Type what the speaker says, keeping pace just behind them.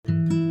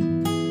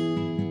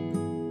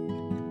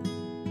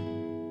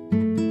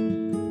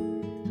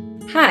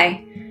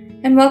Hi,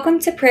 and welcome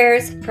to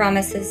Prayers,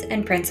 Promises,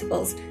 and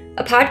Principles,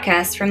 a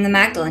podcast from the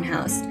Magdalen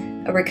House,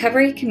 a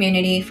recovery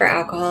community for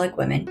alcoholic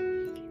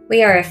women.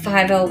 We are a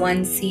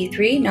 501c3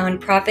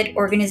 nonprofit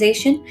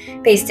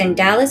organization based in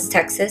Dallas,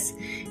 Texas,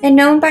 and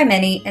known by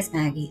many as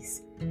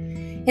Maggies.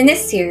 In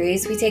this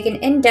series, we take an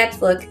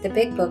in-depth look at the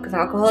Big Book of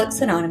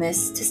Alcoholics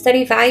Anonymous to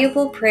study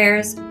valuable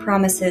prayers,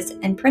 promises,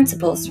 and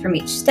principles from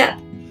each step.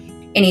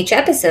 In each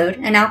episode,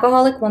 an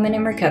alcoholic woman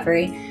in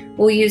recovery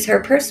will use her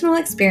personal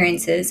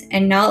experiences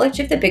and knowledge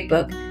of the Big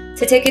Book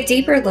to take a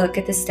deeper look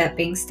at the step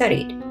being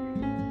studied.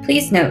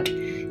 Please note,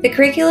 the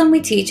curriculum we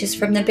teach is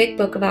from the Big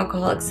Book of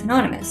Alcoholics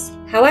Anonymous.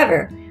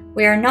 However,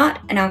 we are not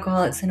an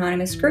Alcoholics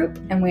Anonymous group,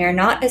 and we are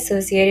not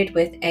associated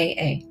with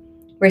AA.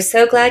 We're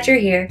so glad you're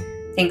here.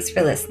 Thanks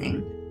for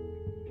listening.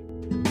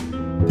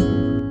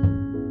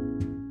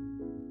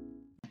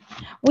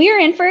 We are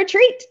in for a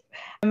treat.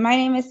 My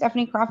name is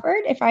Stephanie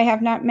Crawford. If I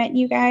have not met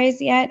you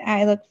guys yet,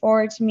 I look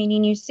forward to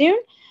meeting you soon.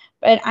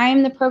 But I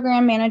am the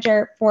program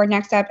manager for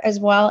Next Step, as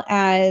well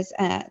as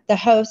the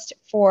host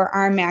for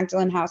our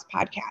Magdalen House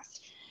podcast.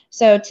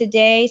 So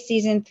today,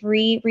 season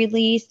 3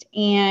 released,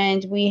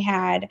 and we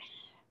had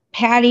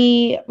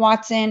Patty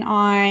Watson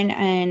on,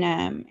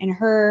 and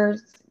her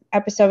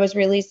episode was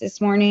released this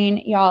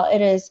morning. Y'all,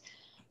 it is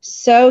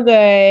so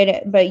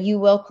good, but you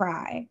will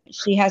cry.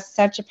 She has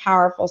such a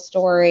powerful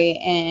story,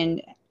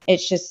 and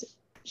it's just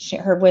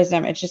her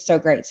wisdom. It's just so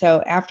great.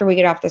 So after we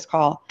get off this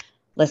call,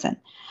 listen.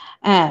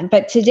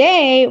 But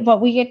today,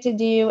 what we get to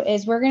do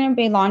is we're going to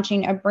be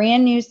launching a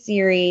brand new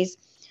series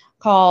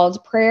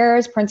called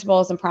Prayers,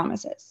 Principles, and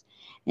Promises.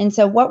 And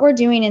so what we're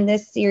doing in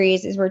this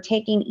series is we're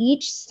taking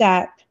each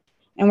step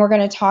and we're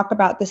going to talk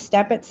about the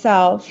step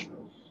itself,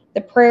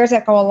 the prayers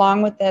that go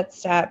along with that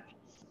step,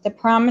 the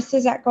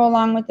promises that go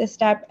along with this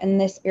step,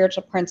 and the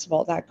spiritual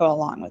principle that go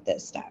along with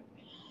this step.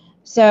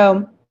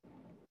 So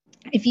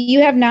if you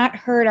have not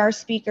heard our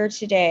speaker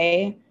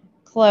today,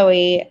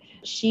 Chloe,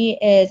 she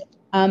is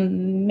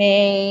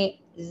amazing.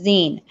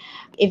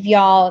 If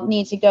y'all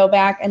need to go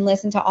back and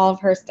listen to all of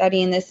her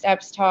study and the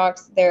steps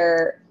talks,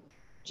 they're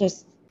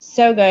just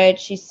so good.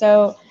 She's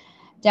so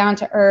down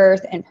to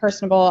earth and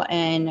personable,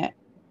 and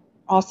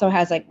also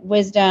has like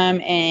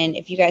wisdom. And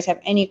if you guys have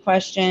any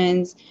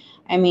questions,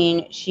 I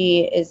mean,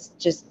 she is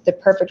just the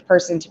perfect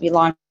person to be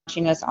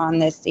launching us on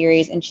this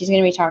series. And she's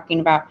going to be talking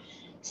about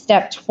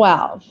step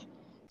 12.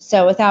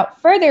 So without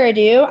further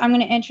ado, I'm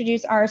going to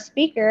introduce our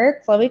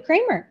speaker, Chloe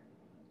Kramer.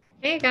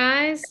 Hey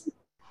guys,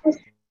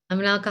 I'm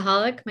an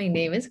alcoholic. My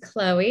name is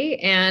Chloe,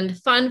 and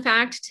fun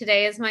fact,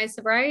 today is my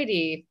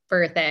sobriety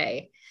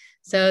birthday.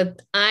 So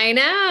I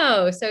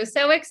know,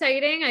 so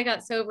exciting. I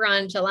got sober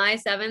on July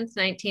 7th,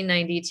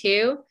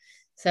 1992.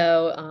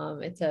 So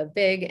it's a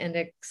big and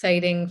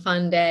exciting,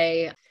 fun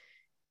day.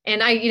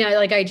 And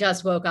I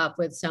just woke up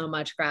with so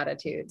much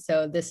gratitude.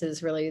 So this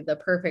is really the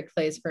perfect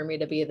place for me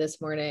to be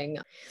this morning.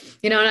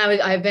 And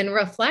I've been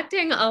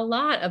reflecting a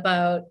lot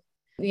about,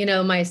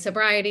 my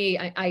sobriety.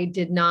 I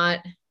did not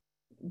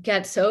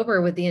get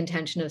sober with the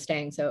intention of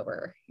staying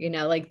sober.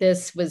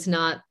 This was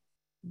not,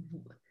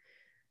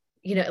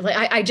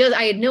 I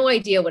had no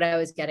idea what I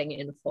was getting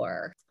in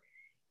for.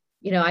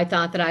 I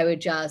thought that I would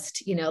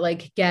just,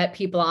 get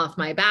people off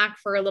my back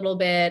for a little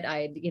bit.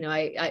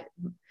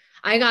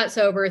 I got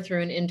sober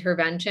through an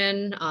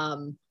intervention.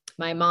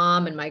 My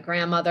mom and my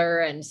grandmother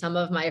and some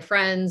of my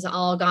friends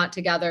all got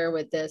together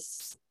with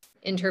this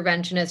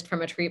interventionist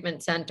from a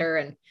treatment center,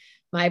 and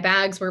my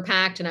bags were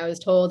packed, and I was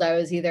told I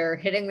was either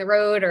hitting the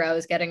road or I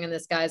was getting in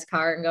this guy's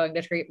car and going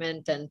to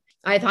treatment. And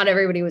I thought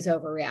everybody was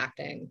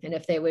overreacting. And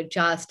if they would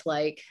just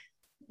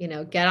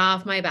get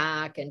off my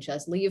back and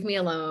just leave me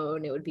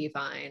alone, it would be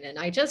fine. And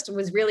I just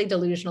was really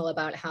delusional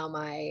about how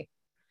my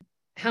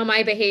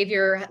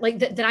behavior,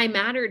 that I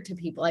mattered to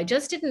people. I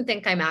just didn't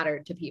think I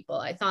mattered to people.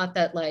 I thought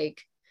that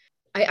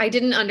I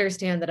didn't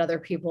understand that other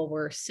people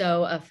were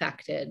so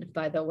affected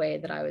by the way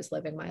that I was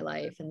living my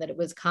life, and that it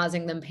was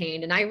causing them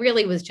pain. And I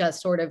really was just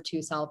sort of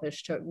too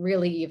selfish to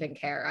really even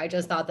care. I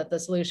just thought that the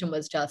solution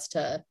was just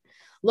to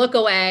look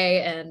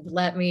away and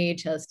let me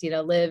just,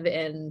 live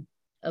in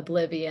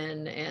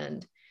oblivion.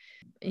 And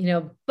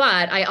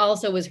but I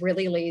also was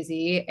really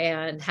lazy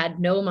and had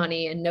no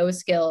money and no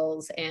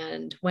skills.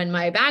 And when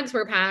my bags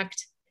were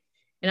packed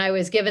and I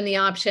was given the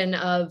option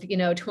of,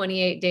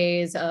 28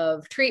 days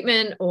of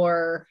treatment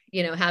or,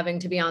 having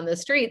to be on the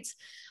streets,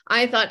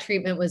 I thought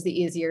treatment was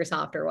the easier,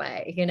 softer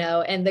way,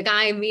 and the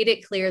guy made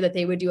it clear that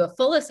they would do a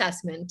full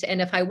assessment.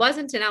 And if I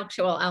wasn't an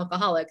actual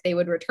alcoholic, they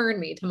would return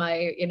me to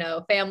my,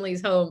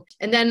 family's home.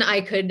 And then I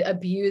could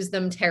abuse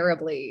them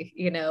terribly,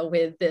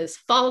 with this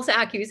false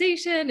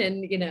accusation,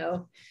 and,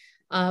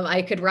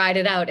 I could ride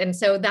it out. And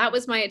so that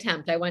was my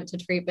attempt. I went to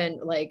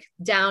treatment,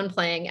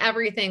 downplaying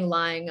everything,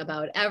 lying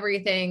about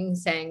everything,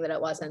 saying that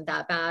it wasn't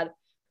that bad.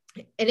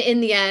 And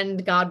in the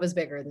end, God was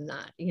bigger than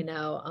that.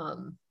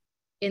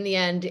 In the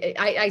end,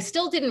 I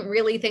still didn't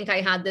really think I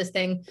had this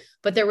thing,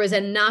 but there was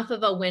enough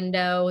of a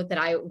window that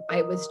I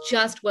was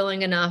just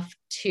willing enough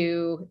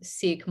to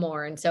seek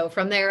more. And so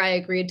from there, I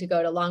agreed to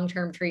go to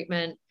long-term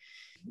treatment.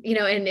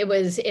 and it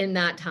was in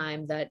that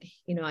time that,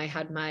 I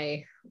had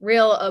my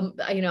real,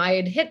 I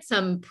had hit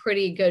some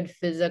pretty good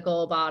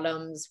physical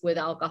bottoms with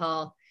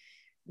alcohol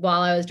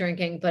while I was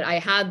drinking, but I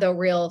had the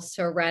real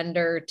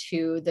surrender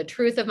to the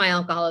truth of my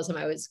alcoholism.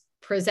 I was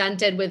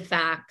presented with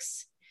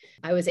facts.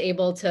 I was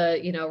able to,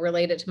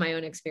 relate it to my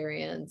own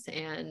experience.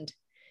 And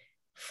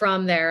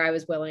from there, I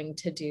was willing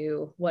to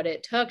do what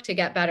it took to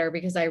get better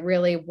because I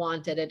really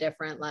wanted a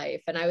different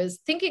life. And I was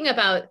thinking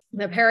about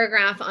the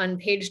paragraph on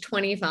page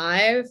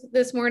 25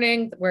 this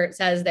morning where it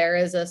says there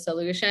is a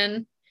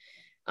solution.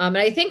 And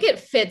I think it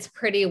fits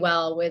pretty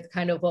well with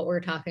kind of what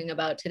we're talking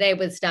about today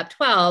with step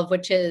 12,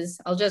 which is,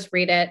 I'll just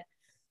read it.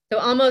 So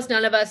almost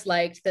none of us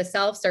liked the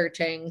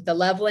self-searching, the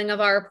leveling of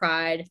our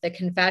pride, the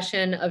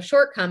confession of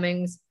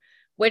shortcomings,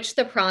 which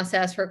the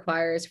process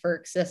requires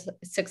for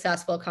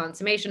successful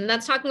consummation. And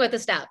that's talking about the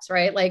steps,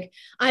 right? Like,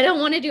 I don't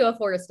want to do a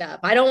 4-step.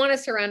 I don't want to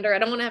surrender. I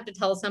don't want to have to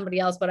tell somebody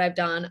else what I've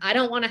done. I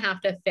don't want to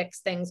have to fix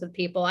things with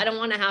people. I don't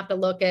want to have to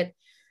look at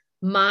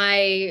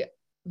my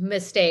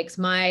mistakes,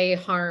 my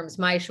harms,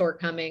 my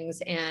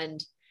shortcomings,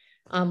 and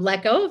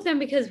let go of them,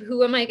 because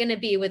who am I going to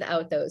be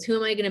without those? Who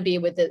am I going to be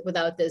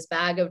without this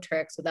bag of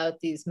tricks, without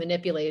these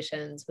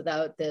manipulations,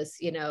 without this,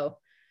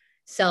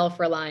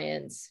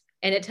 self-reliance?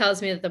 And it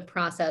tells me that the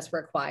process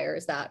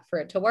requires that for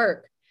it to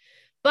work.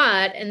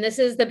 But, and this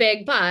is the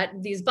big but,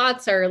 these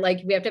buts are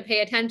like, we have to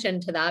pay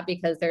attention to that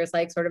because there's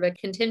like sort of a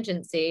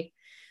contingency,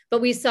 but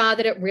we saw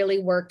that it really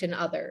worked in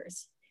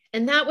others.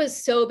 And that was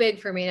so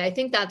big for me. And I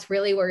think that's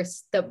really where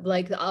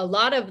a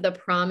lot of the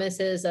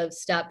promises of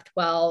step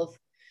 12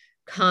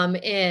 come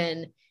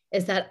in,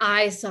 is that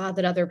I saw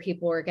that other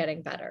people were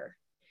getting better.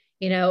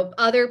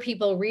 Other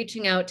people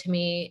reaching out to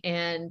me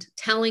and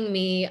telling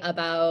me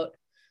about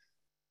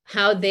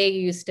how they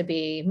used to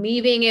be,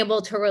 me being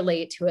able to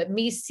relate to it,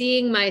 me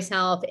seeing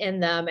myself in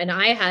them. And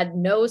I had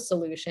no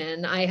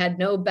solution. I had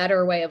no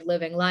better way of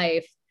living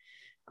life.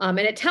 And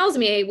it tells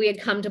me we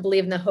had come to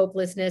believe in the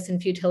hopelessness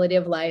and futility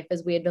of life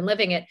as we had been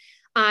living it.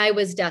 I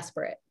was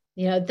desperate.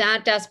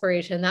 That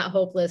desperation, that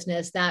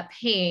hopelessness, that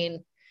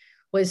pain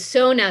was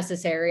so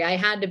necessary. I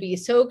had to be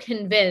so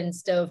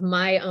convinced of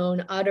my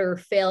own utter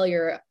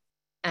failure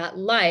at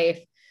life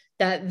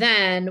that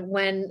then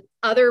when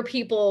other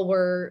people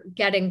were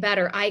getting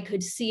better, I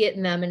could see it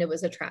in them and it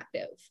was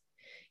attractive.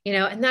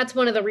 And that's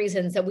one of the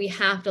reasons that we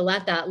have to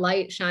let that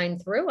light shine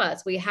through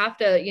us. We have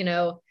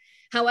to,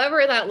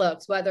 however that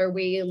looks, whether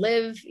we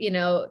live,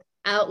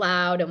 out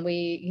loud and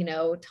we,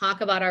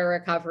 talk about our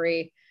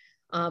recovery,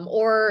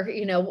 or,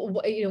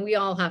 we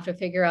all have to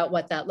figure out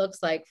what that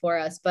looks like for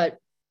us. But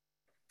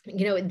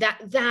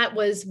that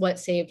was what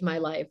saved my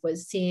life,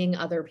 was seeing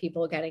other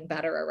people getting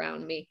better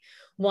around me,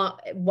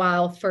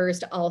 while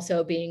first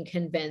also being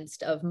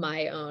convinced of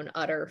my own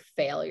utter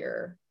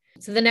failure.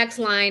 So the next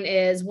line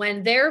is,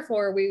 when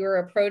therefore we were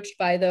approached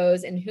by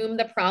those in whom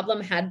the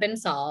problem had been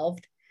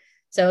solved.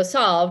 So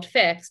solved,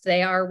 fixed,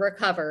 they are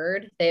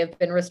recovered. They have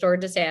been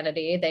restored to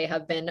sanity. They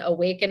have been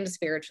awakened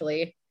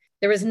spiritually.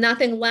 There was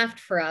nothing left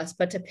for us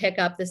but to pick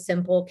up the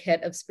simple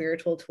kit of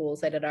spiritual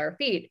tools at our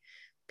feet.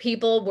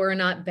 People were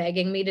not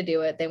begging me to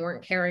do it. They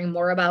weren't caring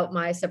more about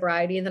my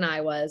sobriety than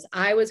I was.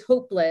 I was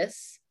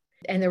hopeless,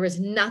 and there was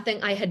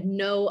nothing. I had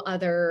no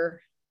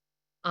other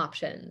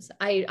options.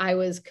 I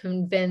was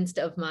convinced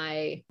of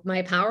my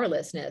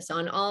powerlessness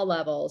on all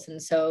levels.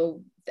 And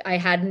so I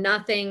had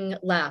nothing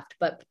left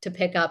but to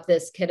pick up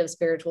this kit of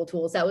spiritual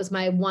tools. That was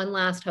my one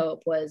last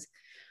hope, was,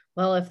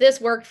 well, if this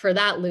worked for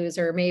that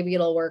loser, maybe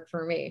it'll work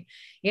for me,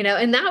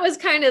 and that was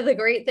kind of the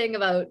great thing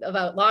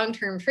about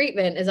long-term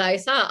treatment, is I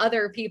saw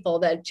other people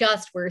that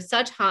just were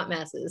such hot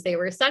messes. They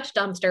were such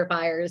dumpster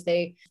fires.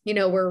 They,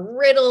 were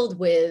riddled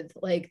with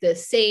like the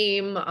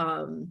same,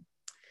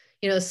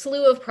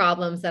 slew of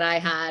problems that I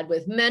had,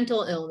 with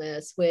mental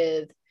illness,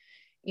 with,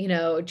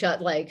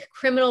 just like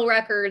criminal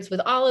records,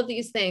 with all of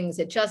these things.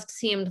 It just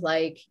seemed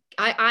like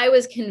I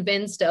was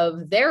convinced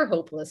of their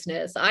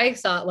hopelessness. I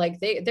saw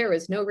like there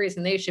was no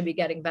reason they should be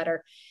getting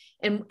better.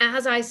 And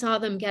as I saw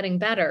them getting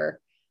better,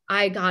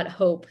 I got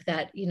hope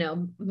that,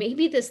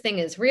 maybe this thing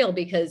is real,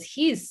 because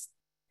he's,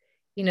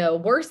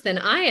 worse than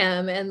I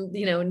am. And,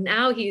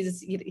 now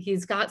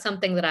he's got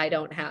something that I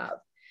don't have.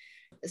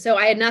 So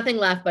I had nothing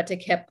left but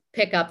to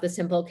pick up the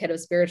simple kit of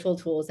spiritual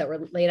tools that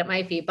were laid at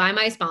my feet by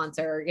my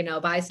sponsor,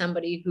 by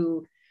somebody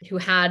who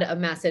had a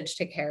message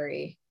to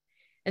carry.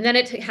 And then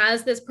it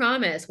has this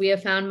promise: we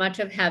have found much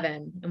of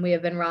heaven, and we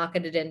have been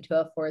rocketed into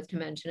a fourth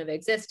dimension of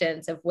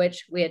existence, of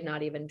which we had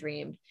not even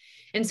dreamed.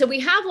 And so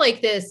we have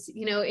like this,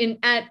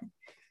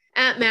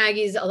 at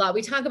Maggie's a lot,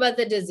 we talk about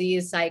the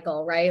disease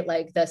cycle, right?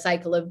 Like the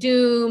cycle of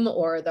doom,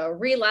 or the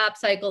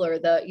relapse cycle, or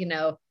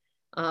the,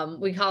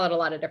 we call it a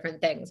lot of different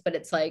things, but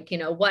it's like,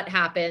 what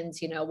happens,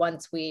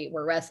 once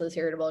we're restless,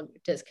 irritable,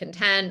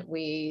 discontent,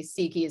 we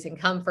seek ease and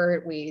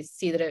comfort. We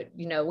see that it,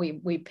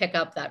 we pick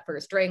up that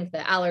first drink,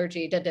 the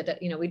allergy,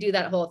 we do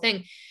that whole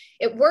thing.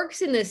 It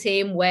works in the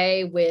same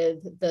way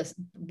with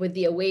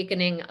the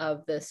awakening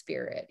of the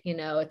spirit.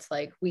 It's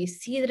like, we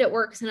see that it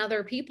works in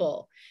other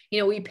people.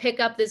 We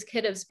pick up this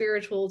kit of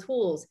spiritual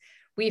tools.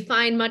 we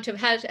find much of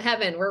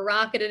heaven. We're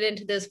rocketed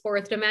into this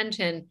fourth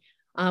dimension.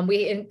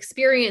 We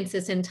experience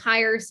this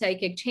entire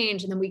psychic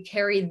change, and then we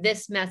carry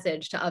this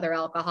message to other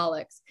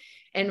alcoholics.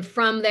 And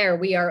from there,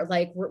 we are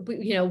like,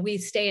 we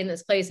stay in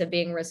this place of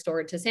being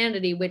restored to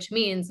sanity, which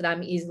means that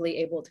I'm easily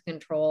able to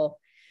control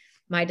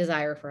my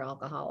desire for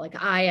alcohol. Like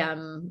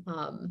I'm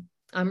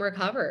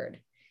recovered.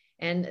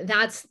 And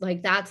that's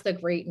the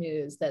great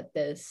news that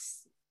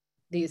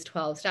these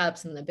 12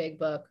 steps in the big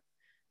book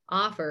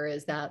offer,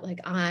 is that like,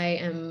 I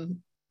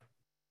am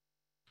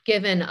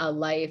given a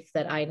life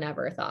that I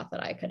never thought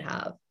that I could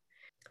have.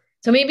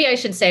 So maybe I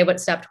should say what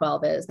step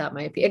 12 is. That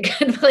might be a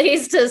good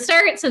place to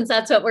start, since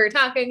that's what we're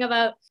talking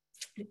about.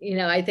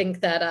 I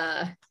think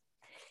that,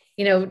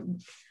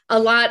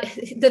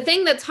 the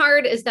thing that's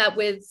hard is that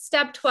with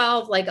step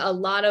 12, like a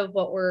lot of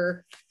what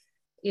we're,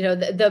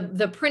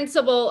 the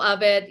principle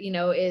of it,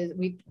 is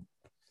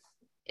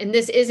and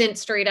this isn't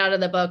straight out of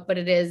the book, but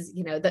it is,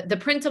 the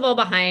principle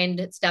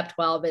behind step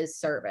 12 is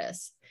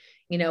service,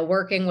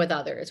 working with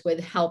others, with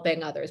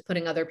helping others,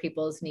 putting other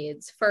people's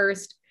needs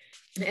first.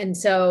 And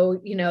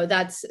so,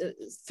 that's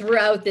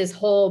throughout this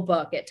whole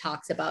book, it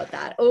talks about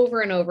that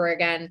over and over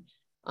again.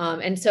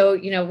 And so,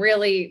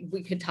 really,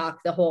 we could talk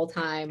the whole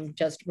time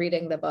just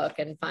reading the book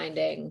and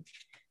finding,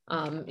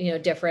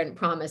 different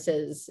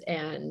promises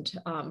and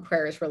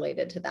prayers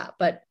related to that.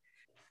 But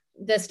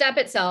the step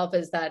itself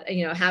is that,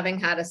 having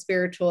had a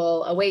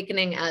spiritual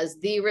awakening as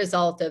the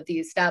result of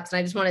these steps. And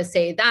I just want to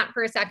say that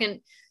for a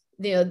second,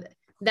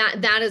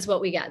 that is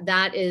what we get.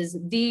 That is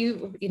the,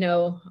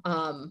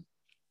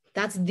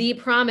 that's the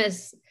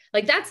promise.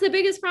 Like, that's the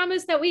biggest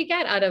promise that we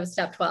get out of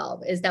step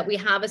 12, is that we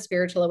have a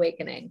spiritual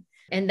awakening.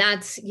 And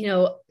that's,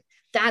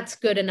 that's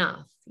good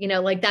enough,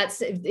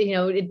 that's,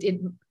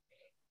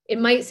 it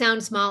might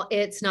sound small.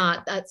 It's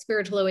not. That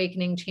spiritual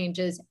awakening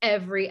changes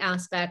every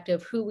aspect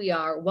of who we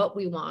are, what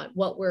we want,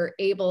 what we're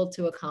able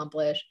to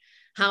accomplish,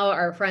 how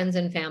our friends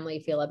and family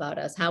feel about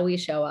us, how we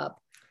show up.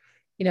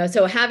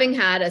 So having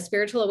had a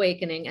spiritual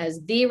awakening as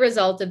the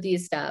result of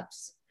these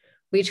steps,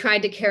 we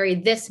tried to carry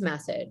this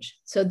message.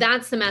 So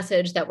that's the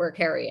message that we're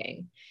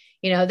carrying.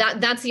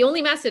 That's the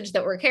only message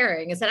that we're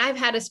carrying, is that I've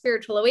had a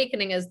spiritual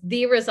awakening as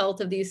the result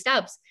of these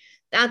steps.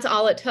 That's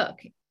all it took.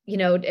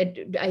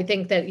 I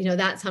think that,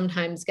 that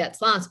sometimes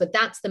gets lost, but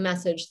that's the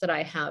message that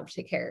I have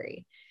to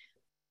carry.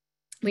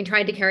 We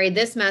tried to carry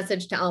this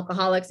message to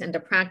alcoholics and to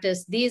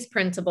practice these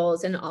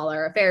principles in all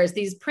our affairs.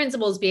 These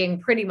principles being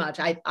pretty much,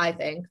 I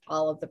think,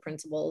 all of the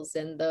principles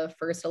in the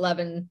first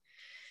 11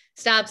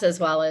 steps, as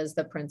well as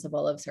the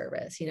principle of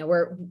service.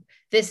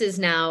 This is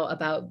now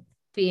about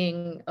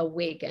being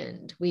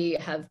awakened. We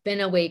have been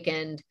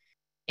awakened,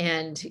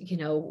 and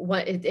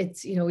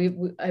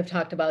I've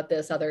talked about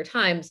this other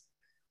times.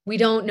 We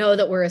don't know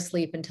that we're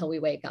asleep until we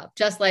wake up.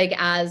 Just like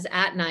as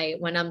at night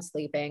when I'm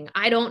sleeping,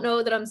 I don't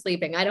know that I'm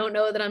sleeping. I don't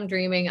know that I'm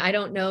dreaming. I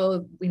don't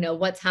know,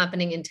 what's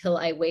happening until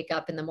I wake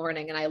up in the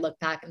morning and I look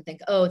back and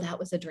think, oh, that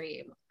was a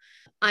dream.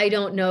 I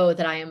don't know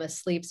that I am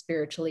asleep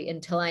spiritually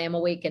until I am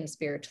awakened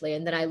spiritually.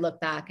 And then I look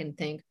back and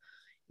think,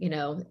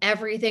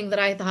 everything that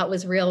I thought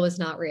was real was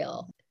not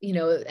real.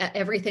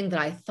 Everything that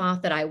I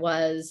thought that I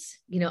was,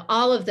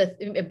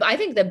 I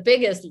think the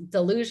biggest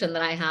delusion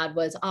that I had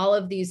was all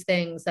of these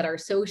things that are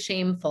so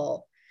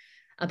shameful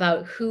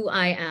about who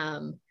I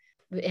am,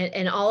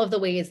 and all of the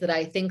ways that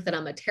I think that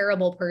I'm a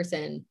terrible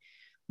person.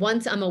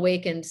 Once I'm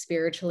awakened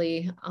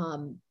spiritually,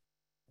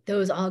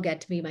 those all get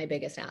to be my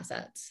biggest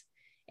assets.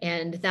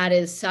 And that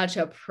is such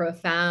a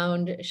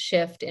profound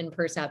shift in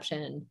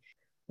perception,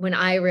 when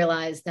I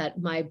realized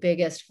that my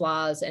biggest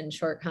flaws and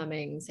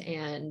shortcomings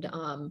and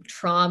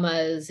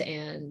traumas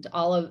and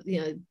all of,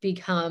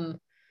 become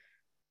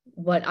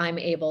what I'm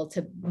able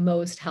to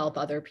most help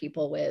other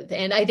people with.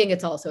 And I think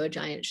it's also a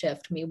giant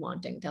shift, me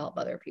wanting to help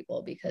other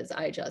people, because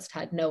I just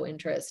had no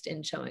interest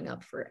in showing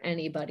up for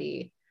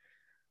anybody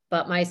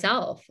but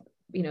myself.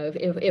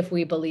 If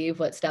we believe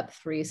what step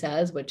 3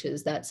 says, which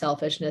is that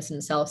selfishness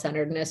and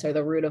self-centeredness are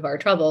the root of our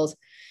troubles,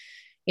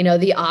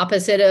 the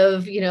opposite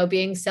of,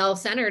 being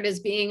self-centered is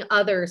being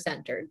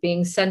other-centered,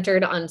 being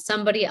centered on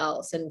somebody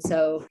else. And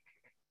so,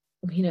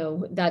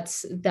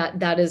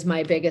 that is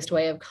my biggest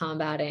way of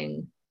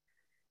combating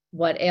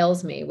what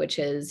ails me, which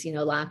is,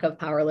 lack of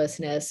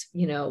powerlessness.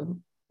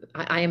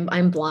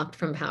 I'm blocked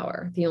from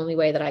power. The only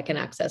way that I can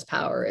access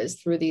power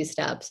is through these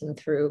steps and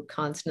through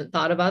constant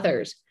thought of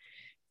others.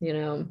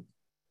 Does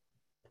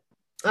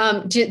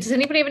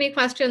anybody have any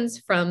questions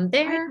from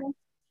there?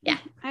 Yeah.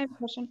 I have a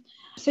question.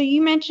 So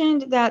you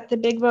mentioned that the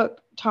big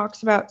book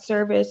talks about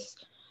service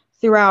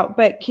throughout,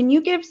 but can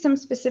you give some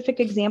specific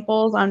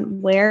examples on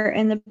where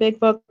in the big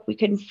book we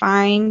can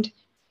find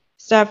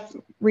stuff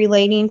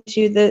relating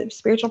to the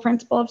spiritual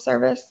principle of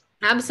service?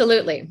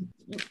 Absolutely.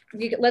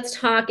 Let's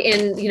talk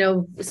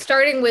in,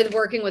 starting with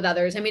working with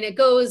others. I mean, it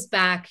goes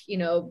back,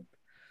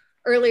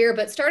 earlier,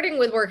 but starting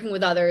with working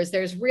with others,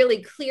 there's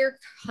really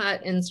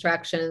clear-cut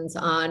instructions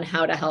on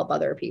how to help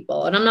other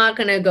people. And I'm not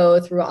going to go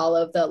through all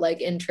of the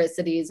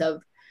intricacies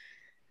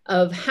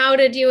of how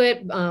to do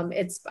it.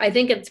 I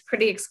think it's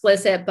pretty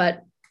explicit,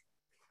 but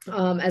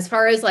As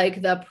far as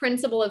like the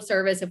principle of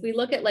service, if we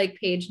look at like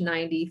page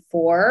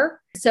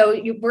 94,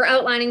 so we're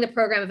outlining the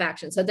program of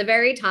action. So at the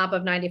very top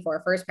of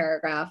 94, first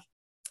paragraph,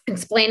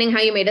 explaining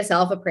how you made a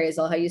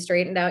self-appraisal, how you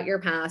straightened out your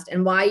past,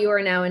 and why you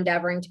are now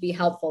endeavoring to be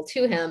helpful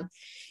to him.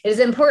 It is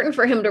important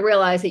for him to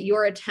realize that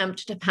your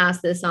attempt to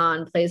pass this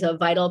on plays a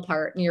vital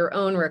part in your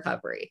own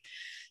recovery.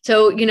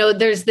 So,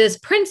 there's this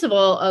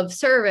principle of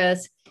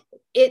service.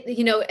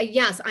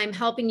 Yes, I'm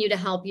helping you to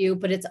help you,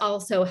 but it's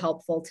also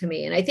helpful to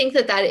me. And I think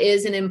that that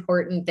is an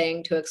important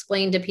thing to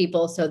explain to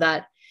people so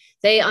that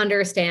they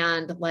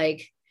understand,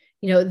 like,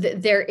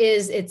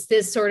 it's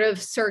this sort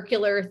of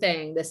circular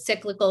thing, the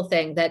cyclical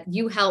thing, that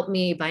you help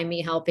me by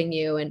me helping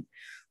you. And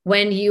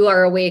when you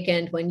are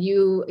awakened, when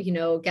you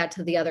get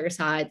to the other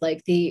side,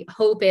 like the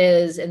hope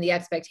is, and the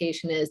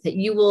expectation is that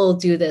you will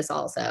do this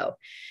also.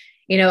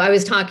 I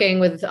was talking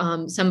with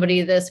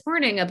somebody this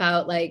morning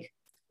about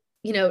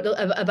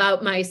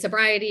about my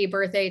sobriety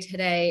birthday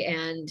today.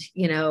 And,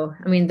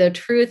 the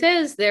truth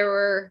is there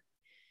were,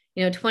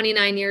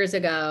 29 years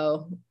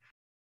ago,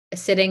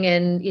 sitting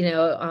in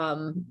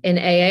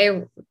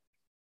AA,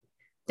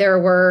 there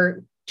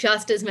were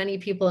just as many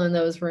people in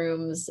those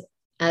rooms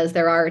as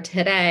there are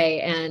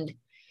today. And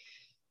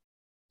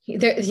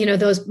there,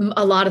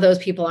 a lot of those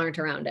people aren't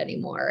around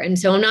anymore. And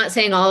so I'm not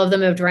saying all of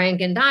them have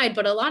drank and died,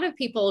 but a lot of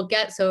people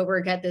get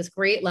sober, get this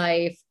great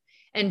life,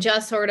 and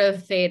just sort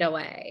of fade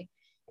away.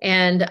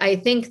 And I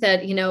think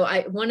that,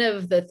 one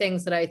of the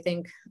things that I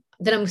think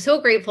that I'm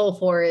so grateful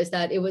for is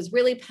that it was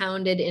really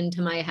pounded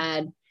into my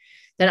head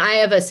that I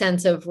have a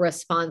sense of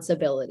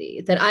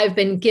responsibility, that I've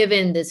been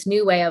given this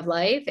new way of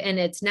life, and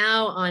it's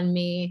now on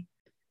me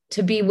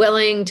to be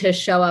willing to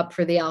show up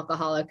for the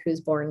alcoholic who's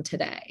born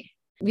today.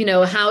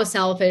 How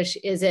selfish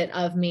is it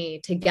of me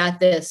to get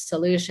this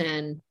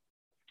solution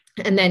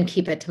and then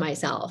keep it to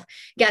myself,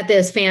 get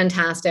this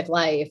fantastic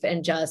life,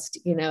 and just,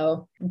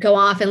 go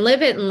off and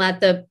live it, and let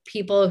the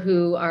people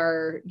who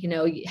are,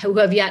 who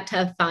have yet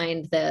to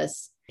find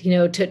this,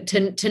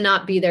 to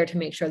not be there to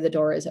make sure the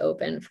door is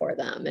open for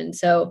them. And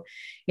so,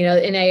 in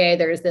AA,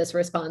 there's this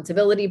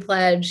responsibility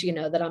pledge,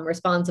 that I'm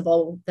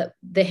responsible, that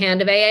the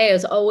hand of AA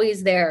is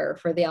always there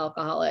for the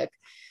alcoholic.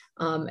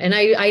 And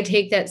I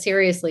take that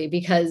seriously,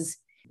 because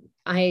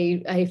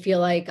I feel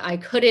like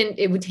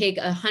it would take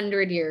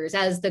 100 years,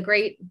 as the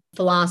great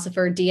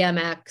philosopher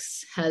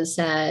DMX has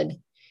said,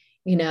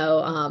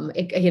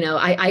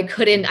 I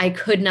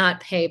could not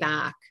pay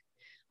back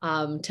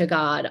to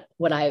God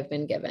what I've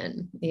been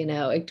given.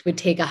 It would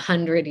take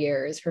 100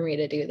 years for me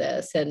to do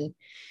this. And,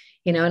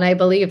 and I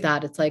believe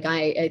that. It's like,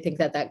 I think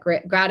that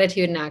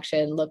gratitude in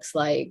action looks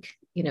like,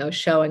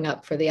 showing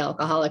up for the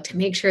alcoholic to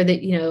make sure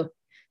that,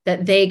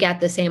 that they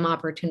get the same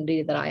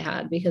opportunity that I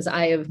had, because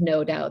I have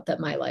no doubt that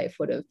my life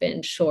would have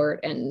been short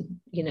and,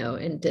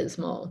 and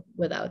dismal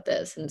without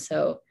this. And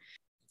so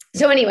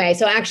anyway,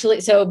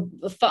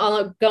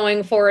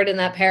 going forward in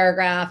that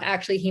paragraph,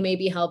 actually, he may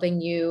be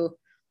helping you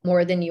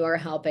more than you are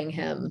helping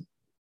him.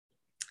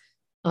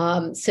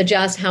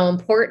 Suggest how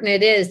important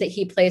it is that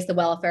he place the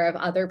welfare of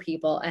other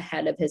people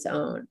ahead of his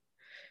own.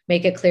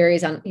 Make it clear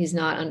he's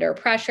not under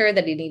pressure,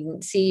 that he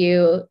needn't see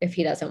you if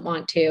he doesn't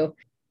want to.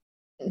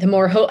 The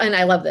more hope, and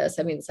I love this.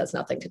 I mean, this has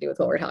nothing to do with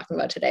what we're talking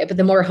about today, but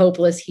the more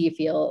hopeless he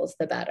feels,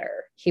 the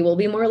better. He will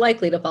be more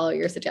likely to follow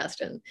your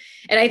suggestion.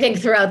 And I think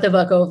throughout the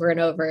book, over and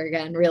over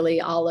again,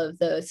 really all of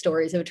the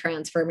stories of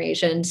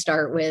transformation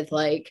start with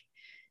like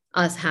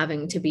us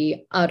having to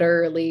be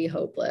utterly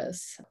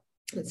hopeless.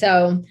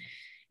 So,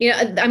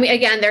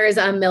 again, there is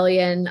a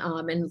million,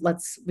 and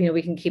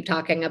we can keep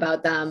talking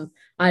about them.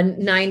 On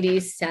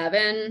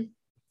 97,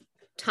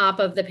 top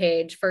of the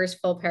page, first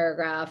full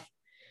paragraph.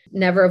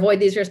 Never avoid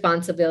these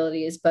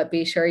responsibilities, but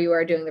be sure you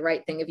are doing the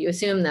right thing if you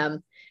assume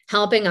them.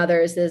 Helping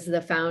others is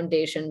the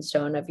foundation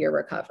stone of your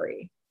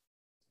recovery.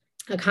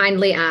 A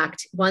kindly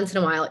act once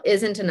in a while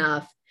isn't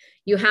enough.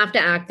 You have to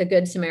act the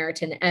Good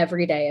Samaritan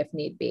every day if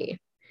need be.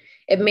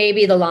 It may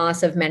be the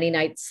loss of many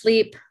nights'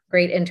 sleep,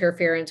 great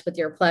interference with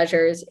your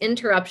pleasures,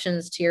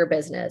 interruptions to your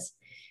business.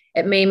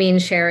 It may mean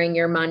sharing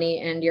your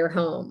money and your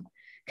home,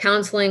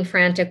 counseling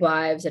frantic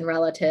wives and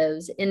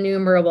relatives,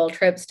 innumerable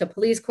trips to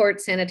police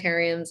courts,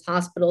 sanitariums,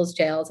 hospitals,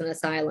 jails, and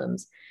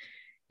asylums.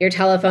 Your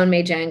telephone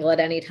may jangle at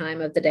any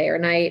time of the day or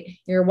night.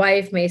 Your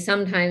wife may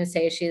sometimes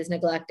say she is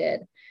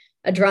neglected.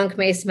 A drunk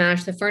may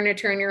smash the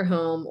furniture in your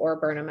home or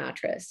burn a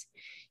mattress.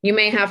 You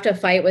may have to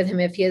fight with him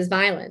if he is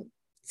violent.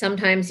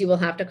 Sometimes you will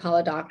have to call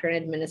a doctor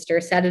and administer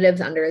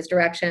sedatives under his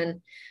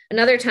direction.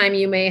 Another time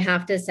you may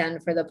have to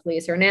send for the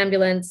police or an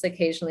ambulance.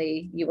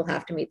 Occasionally you will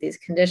have to meet these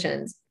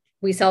conditions.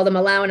 We seldom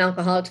allow an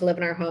alcoholic to live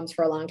in our homes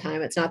for a long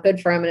time. It's not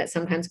good for him, and it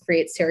sometimes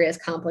creates serious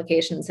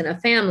complications in a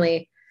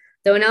family.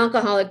 Though an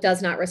alcoholic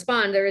does not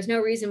respond, there is no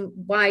reason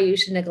why you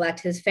should neglect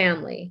his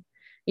family.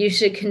 You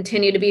should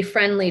continue to be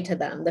friendly to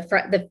them.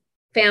 The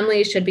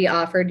family should be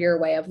offered your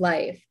way of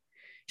life.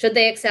 Should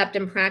they accept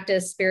and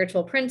practice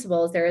spiritual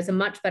principles, there is a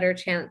much better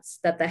chance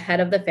that the head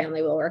of the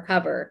family will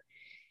recover.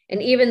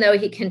 And even though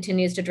he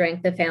continues to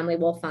drink, the family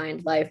will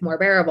find life more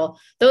bearable.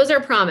 Those are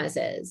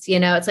promises.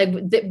 It's like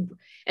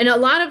And a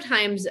lot of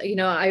times,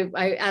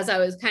 as I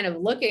was kind of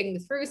looking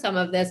through some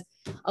of this,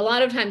 a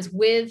lot of times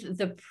with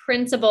the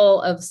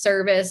principle of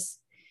service,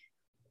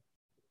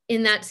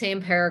 in that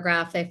same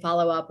paragraph, they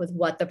follow up with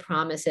what the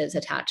promise is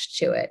attached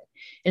to it.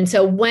 And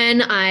so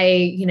when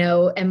I,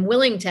 am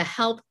willing to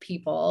help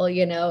people,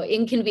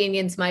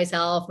 inconvenience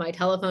myself, my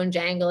telephone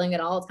jangling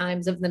at all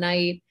times of the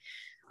night.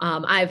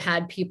 I've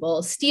had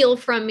people steal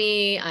from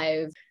me.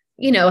 I've,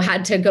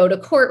 had to go to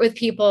court with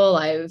people.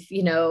 I've,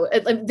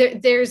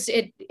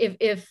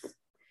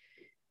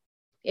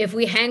 if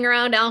we hang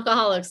around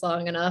alcoholics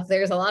long enough,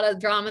 there's a lot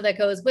of drama that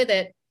goes with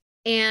it.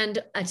 And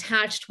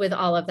attached with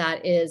all of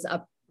that is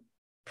a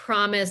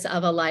promise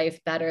of a life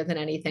better than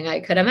anything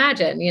I could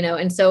imagine,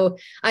 And so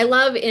I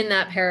love in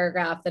that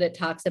paragraph that it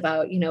talks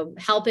about,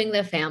 helping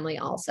the family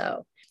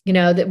also,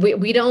 that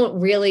we don't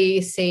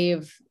really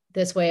save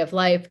this way of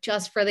life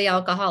just for the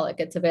alcoholic.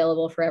 It's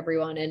available for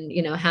everyone. And,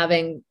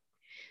 having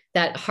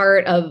that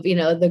heart of,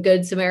 the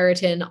Good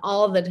Samaritan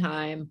all the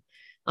time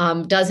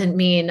doesn't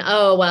mean,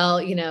 oh, well,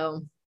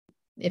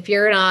 if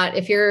you're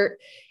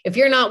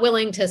not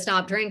willing to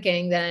stop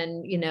drinking,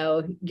 then,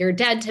 you're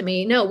dead to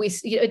me. No,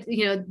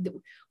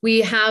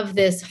 we have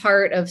this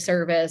heart of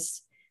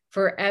service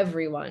for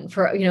everyone.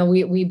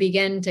 We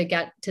begin to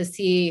get to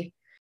see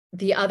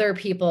the other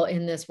people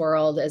in this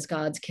world as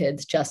God's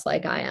kids, just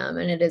like I am.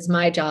 And it is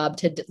my job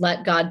to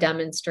let God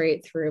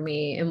demonstrate through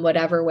me in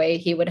whatever way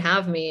he would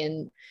have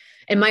me.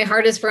 And my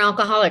heart is for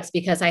alcoholics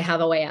because I have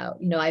a way out.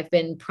 I've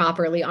been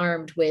properly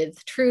armed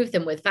with truth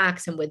and with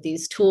facts and with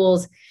these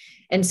tools.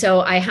 And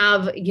so I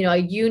have, a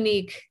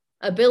unique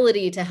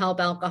ability to help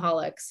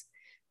alcoholics.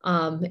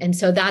 And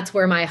so that's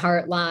where my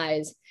heart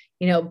lies,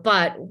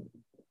 but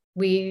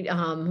we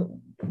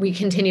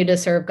continue to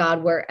serve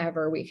God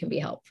wherever we can be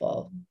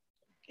helpful.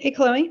 Hey,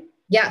 Chloe.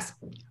 Yes.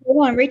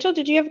 Hold on. Rachel,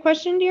 did you have a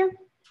question, dear?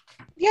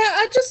 Yeah,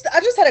 I just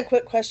had a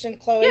quick question,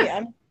 Chloe.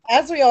 Yeah.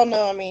 As we all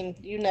know,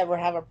 you never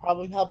have a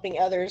problem helping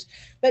others,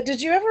 but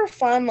did you ever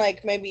find,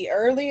 like, maybe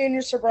early in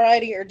your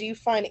sobriety, or do you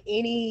find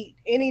any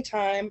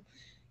time,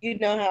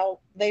 how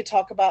they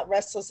talk about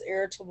restless,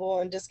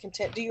 irritable, and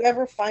discontent, do you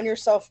ever find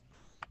yourself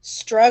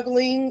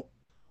struggling?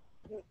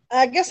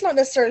 I guess not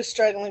necessarily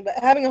struggling, but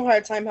having a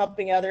hard time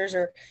helping others,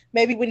 or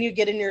maybe when you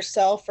get in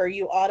yourself, are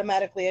you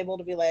automatically able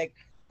to be like,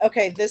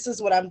 okay, this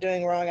is what I'm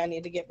doing wrong. I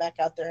need to get back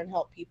out there and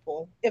help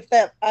people.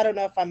 I don't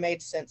know if I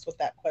made sense with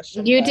that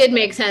question. You did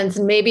make sense.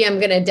 Maybe I'm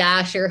going to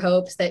dash your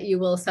hopes that you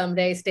will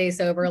someday stay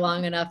sober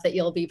long enough that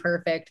you'll be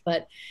perfect.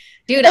 But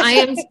dude, I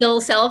am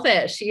still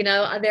selfish.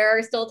 There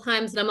are still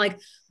times that I'm like,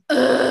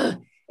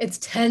 ugh, it's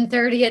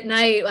 10:30 at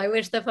night. I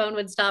wish the phone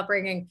would stop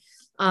ringing.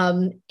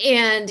 And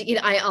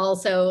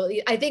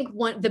I think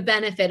the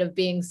benefit of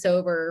being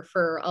sober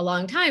for a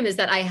long time is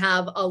that I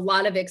have a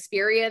lot of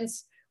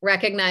experience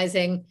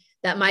recognizing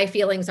that my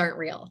feelings aren't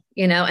real,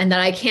 and that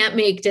I can't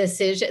make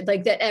decisions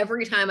like that.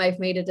 Every time I've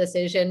made a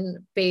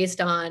decision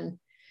based on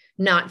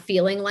not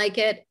feeling like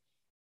it,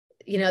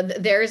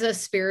 there's a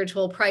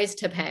spiritual price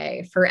to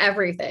pay for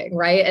everything.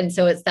 Right. And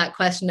so it's that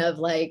question of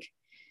like,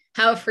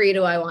 how free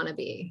do I want to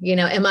be?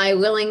 Am I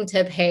willing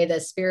to pay the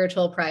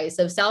spiritual price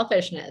of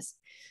selfishness?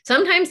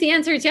 Sometimes the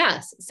answer is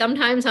yes.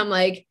 Sometimes I'm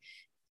like,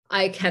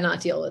 I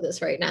cannot deal with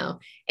this right now.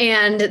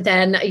 And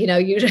then,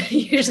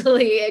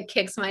 usually it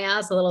kicks my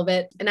ass a little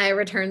bit and I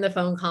return the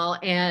phone call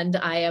and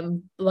I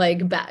am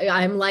like,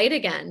 I'm light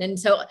again. And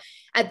so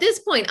at this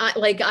point,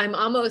 I'm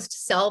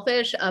almost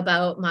selfish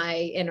about my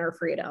inner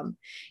freedom.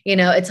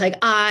 It's like,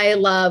 I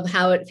love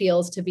how it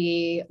feels to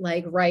be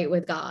like right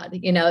with God.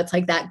 It's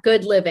like that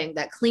good living,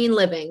 that clean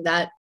living,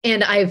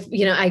 and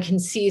I can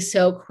see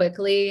so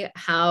quickly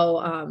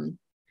how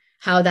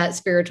that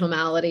spiritual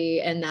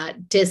malady and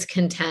that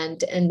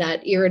discontent and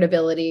that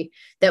irritability,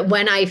 that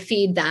when I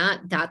feed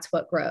that, that's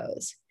what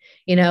grows,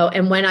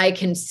 and when I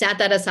can set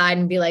that aside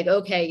and be like,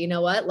 okay, you know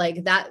what,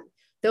 like that,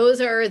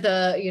 those are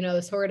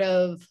the, sort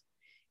of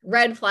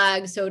red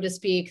flags, so to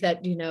speak,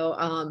 that,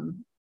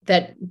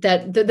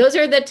 those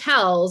are the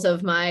tells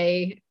of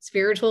my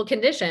spiritual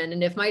condition.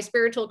 And if my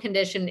spiritual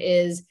condition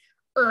is,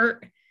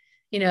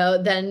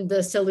 then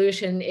the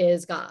solution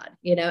is God,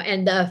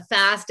 and the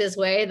fastest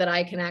way that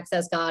I can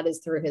access God is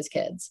through his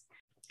kids.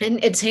 And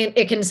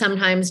it can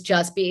sometimes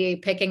just be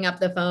picking up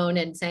the phone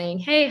and saying,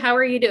 hey, how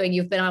are you doing?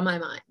 You've been on my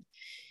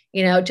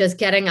mind, just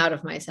getting out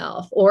of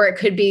myself. Or it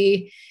could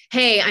be,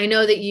 hey, I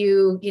know that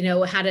you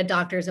had a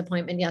doctor's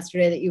appointment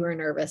yesterday that you were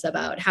nervous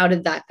about. How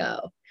did that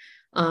go?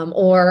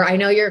 Or I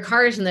know your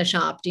car's in the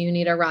shop. Do you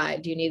need a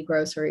ride? Do you need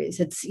groceries?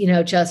 It's,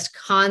 just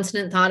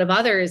constant thought of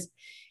others.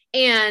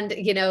 And,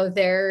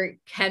 there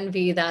can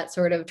be that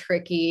sort of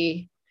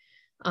tricky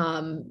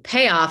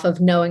payoff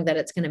of knowing that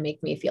it's going to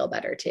make me feel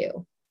better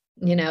too.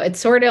 It's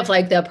sort of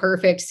like the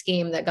perfect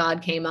scheme that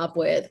God came up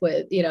with,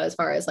 as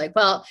far as like,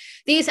 well,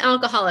 these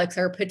alcoholics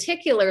are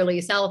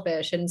particularly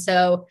selfish. And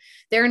so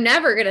they're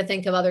never going to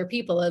think of other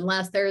people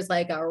unless there's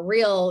like a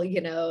real,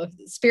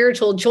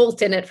 spiritual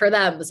jolt in it for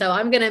them. So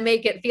I'm going to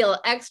make it feel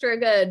extra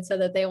good so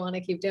that they want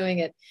to keep doing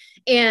it.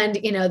 And,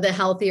 the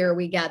healthier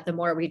we get, the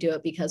more we do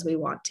it because we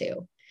want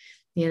to.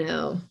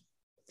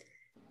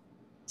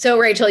 So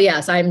Rachel,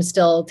 yes, I'm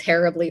still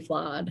terribly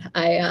flawed.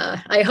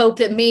 I hope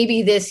that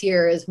maybe this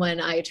year is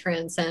when I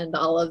transcend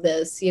all of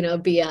this,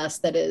 BS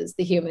that is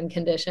the human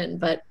condition.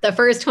 But the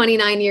first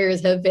 29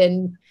 years have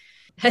been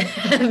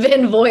have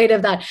been void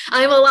of that.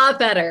 I'm a lot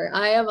better.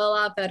 I am a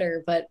lot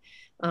better, but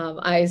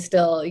I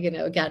still,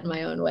 get in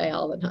my own way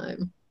all the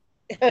time.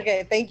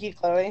 Okay, thank you,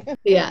 Chloe.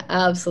 Yeah,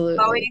 absolutely.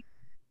 Chloe,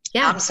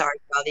 Yeah. I'm sorry,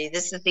 Chloe.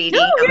 This is Edie.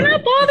 No, you're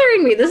not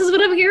bothering me. This is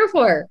what I'm here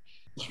for.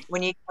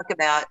 When you talk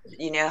about,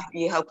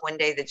 you hope one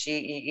day that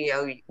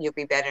you'll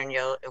be better, and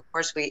of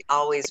course, we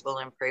always will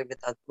improve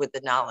with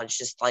the knowledge.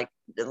 Just like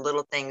the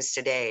little things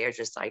today are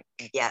just like,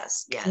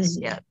 yes, yes,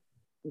 Mhm. yes.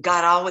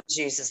 God always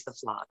uses the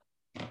flawed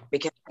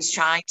because He's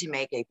trying to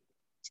make a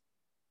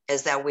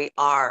is that we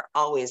are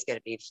always going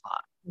to be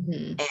flawed.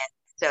 Mhm. And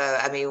so,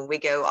 I mean, when we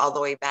go all the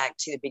way back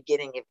to the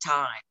beginning of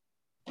time,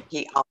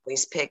 He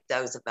always picked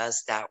those of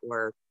us that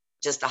were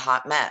just a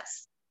hot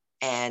mess,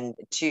 and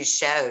to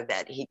show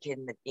that He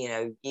can,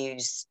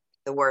 use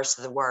the worst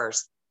of the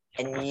worst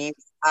and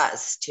use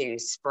us to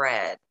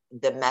spread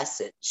the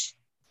message.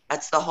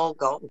 That's the whole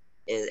goal,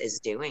 is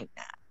doing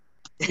that.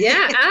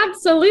 Yeah,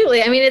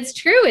 absolutely. I mean, it's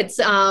true. It's,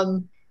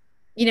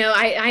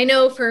 I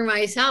know for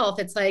myself,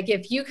 it's like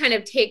if you kind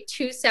of take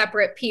two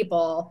separate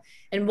people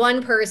and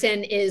one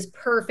person is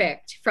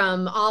perfect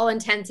from all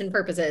intents and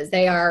purposes,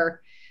 they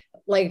are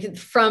like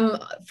from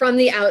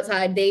the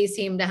outside, they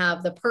seem to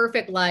have the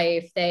perfect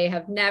life. They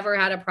have never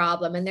had a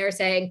problem. And they're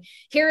saying,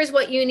 here's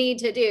what you need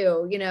to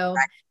do.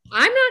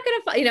 I'm not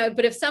going to,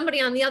 but if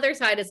somebody on the other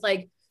side is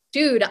like,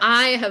 dude,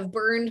 I have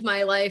burned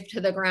my life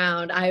to the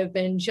ground. I've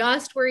been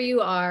just where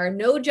you are,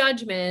 no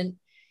judgment.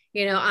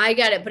 I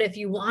get it. But if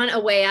you want a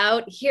way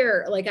out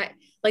here,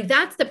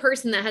 that's the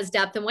person that has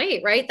depth and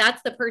weight, right?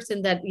 That's the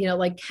person that,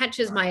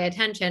 catches my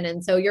attention.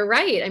 And so you're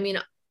right. I mean,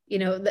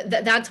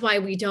 that's why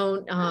we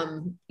don't,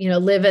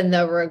 live in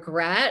the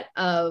regret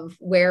of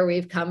where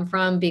we've come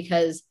from,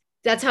 because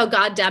that's how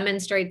God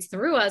demonstrates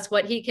through us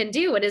what He can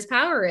do, what His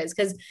power is.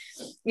 Because,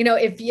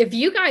 if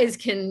you guys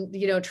can,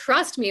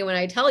 trust me when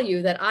I tell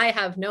you that I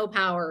have no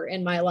power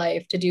in my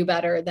life to do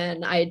better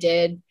than I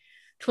did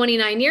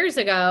 29 years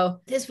ago,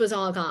 this was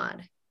all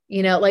God.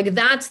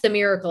 That's the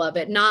miracle of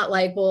it. Not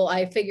like, well,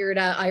 I figured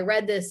out, I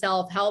read this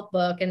self-help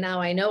book and now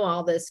I know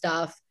all this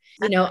stuff.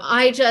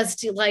 I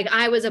just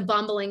I was a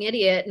bumbling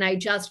idiot and I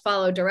just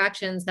followed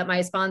directions that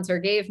my sponsor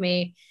gave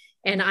me.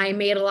 And I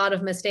made a lot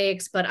of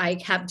mistakes, but I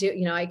kept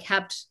I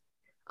kept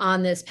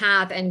on this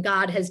path, and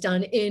God has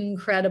done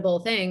incredible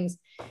things.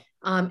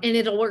 And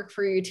it'll work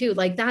for you too.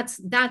 That's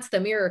the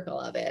miracle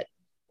of it,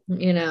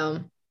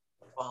 Well,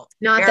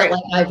 not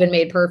that I've been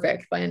made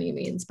perfect by any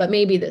means, but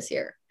maybe this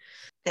year.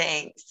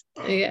 Thanks.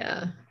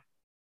 Yeah.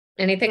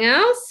 Anything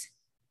else?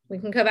 We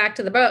can go back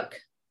to the book.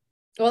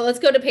 Well, let's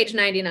go to page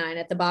 99,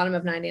 at the bottom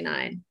of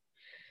 99.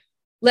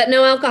 Let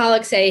no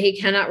alcoholic say he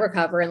cannot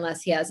recover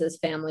unless he has his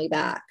family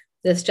back.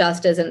 This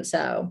just isn't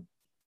so.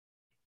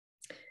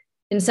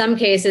 In some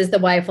cases, the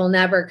wife will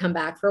never come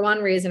back for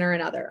one reason or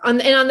another. On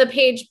the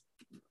page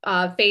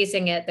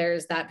facing it,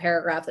 there's that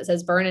paragraph that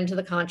says, burn into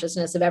the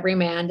consciousness of every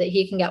man that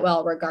he can get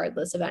well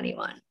regardless of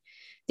anyone.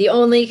 The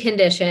only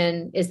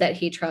condition is that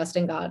he trust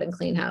in God and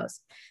clean house.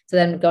 So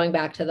then going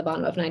back to the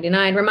bottom of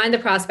 99, remind the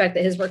prospect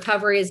that his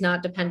recovery is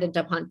not dependent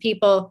upon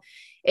people.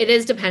 It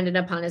is dependent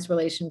upon his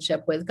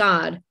relationship with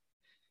God.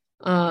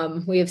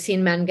 We have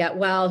seen men get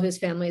well whose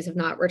families have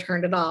not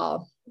returned at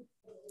all.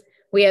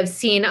 We have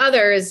seen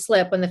others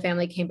slip when the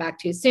family came back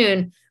too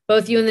soon.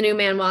 Both you and the new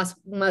man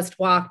must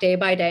walk day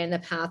by day in the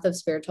path of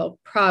spiritual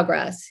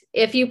progress.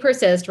 If you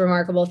persist,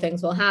 remarkable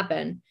things will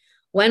happen.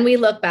 When we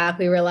look back,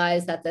 we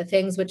realize that the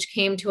things which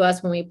came to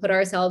us when we put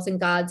ourselves in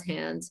God's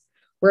hands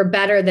were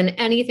better than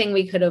anything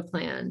we could have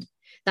planned.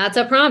 That's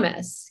a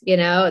promise,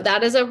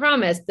 that is a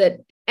promise, that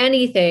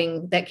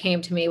anything that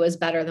came to me was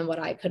better than what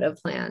I could have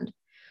planned.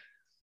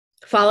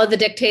 Follow the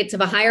dictates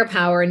of a higher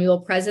power and you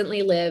will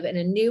presently live in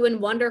a new and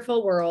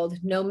wonderful world,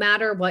 no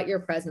matter what your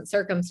present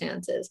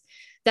circumstances.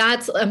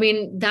 That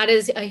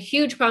is a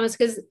huge promise,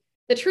 because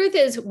the truth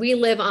is we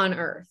live on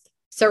earth,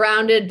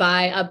 surrounded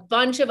by a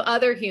bunch of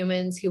other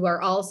humans who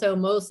are also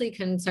mostly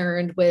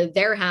concerned with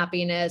their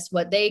happiness,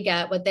 what they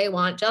get, what they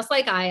want, just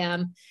like I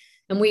am.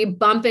 And we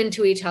bump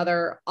into each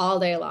other all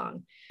day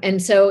long. And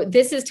so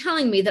this is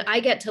telling me that I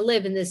get to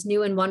live in this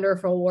new and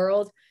wonderful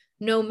world,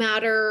 no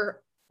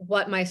matter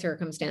what my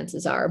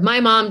circumstances are. My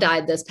mom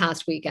died this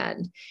past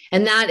weekend,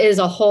 and that is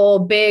a whole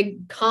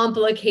big,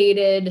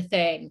 complicated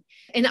thing.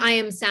 And I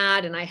am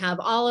sad, and I have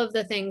all of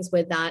the things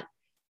with that.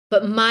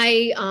 But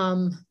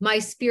my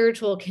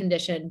spiritual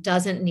condition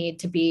doesn't need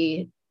to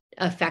be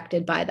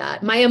affected by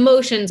that. My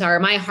emotions are,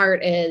 my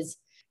heart is,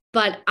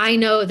 but I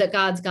know that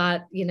God's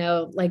got,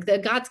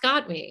 God's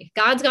got me.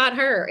 God's got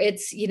her.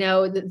 It's,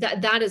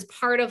 that is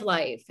part of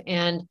life.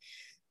 And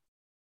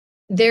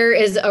there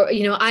is,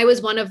 I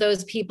was one of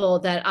those people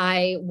that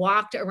I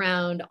walked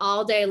around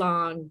all day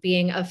long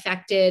being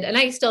affected, and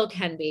I still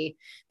can be,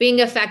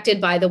 being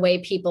affected by the way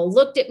people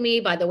looked at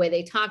me, by the way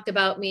they talked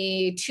about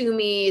me, to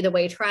me, the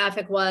way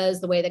traffic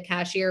was, the way the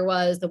cashier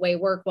was, the way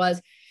work was.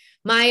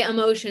 my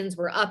emotions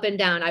were up and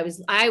down. I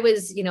was,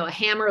 a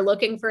hammer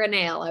looking for a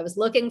nail. I was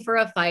looking for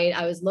a fight.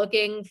 I was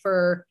looking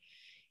for,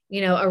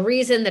 a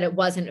reason that it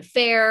wasn't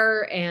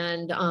fair.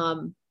 And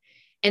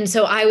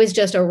so I was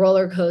just a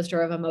roller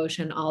coaster of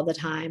emotion all the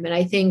time. And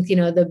I think,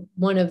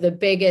 one of the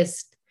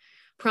biggest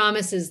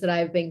promises that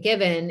I've been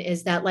given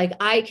is that like,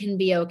 I can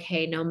be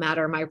okay no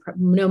matter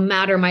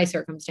my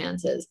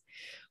circumstances.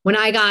 When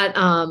I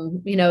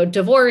got,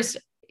 divorced,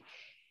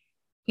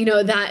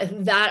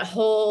 that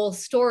whole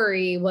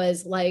story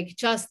was like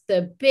just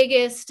the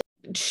biggest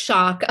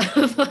shock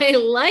of my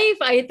life.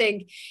 I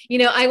think,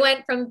 I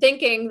went from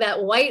thinking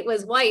that white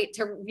was white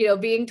to,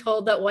 being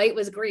told that white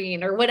was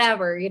green or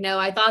whatever.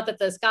 I thought that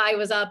the sky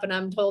was up and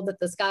I'm told that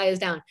the sky is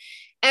down.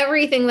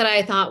 Everything that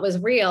I thought was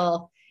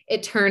real,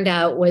 it turned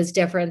out was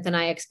different than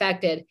I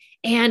expected.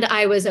 And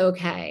I was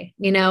okay,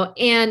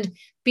 and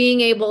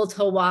being able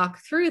to walk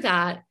through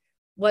that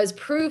was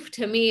proof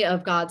to me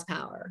of God's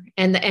power,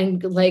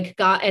 and like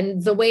God,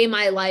 and the way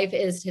my life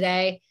is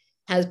today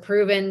has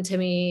proven to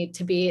me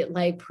to be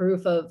like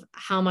proof of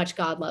how much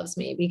God loves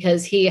me,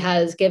 because he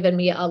has given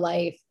me a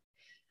life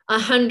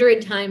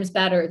 100 times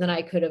better than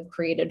I could have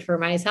created for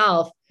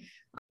myself.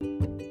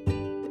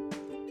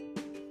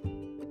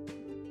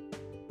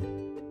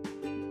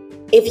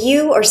 If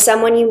you or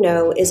someone you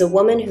know is a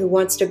woman who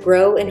wants to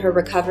grow in her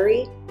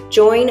recovery,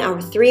 join our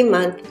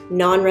 3-month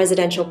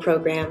non-residential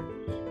program.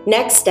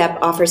 Next Step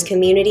offers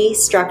community,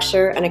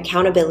 structure, and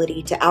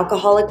accountability to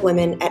alcoholic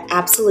women at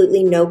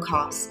absolutely no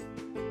cost.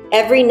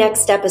 Every Next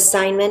Step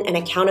assignment and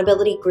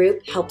accountability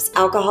group helps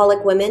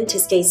alcoholic women to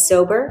stay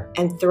sober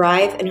and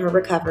thrive in her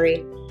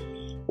recovery.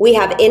 We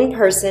have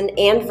in-person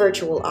and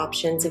virtual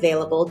options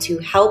available to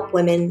help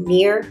women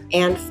near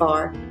and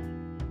far.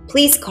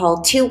 Please call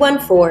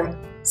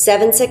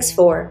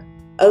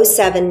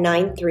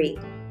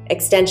 214-764-0793,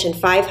 extension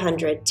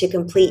 500 to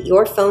complete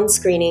your phone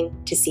screening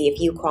to see if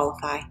you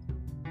qualify.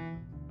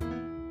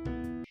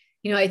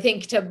 I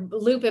think to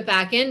loop it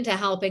back into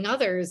helping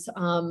others,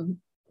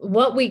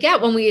 what we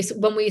get when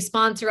we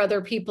sponsor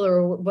other people,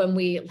 or when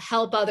we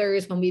help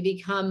others, when we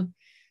become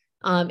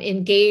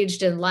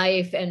engaged in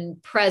life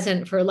and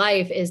present for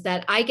life, is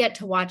that I get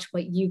to watch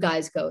what you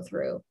guys go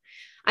through.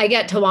 I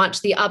get to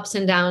watch the ups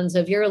and downs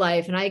of your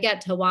life, and I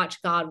get to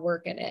watch God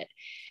work in it.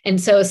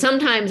 And so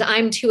sometimes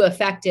I'm too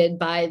affected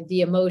by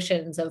the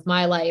emotions of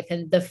my life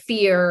and the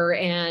fear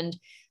and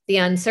the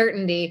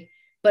uncertainty.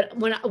 But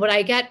what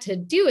I get to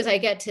do is I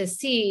get to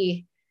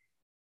see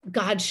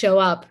God show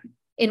up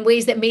in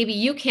ways that maybe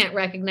you can't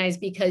recognize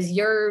because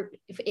you're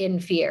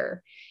in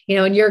fear,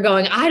 and you're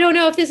going, I don't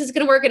know if this is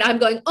going to work. And I'm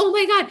going, oh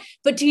my God,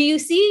 but do you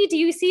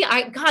see,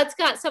 God's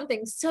got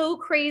something so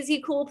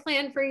crazy cool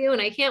planned for you.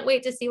 And I can't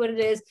wait to see what it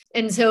is.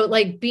 And so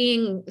like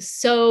being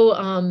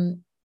so,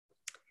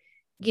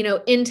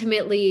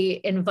 intimately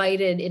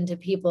invited into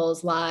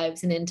people's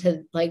lives and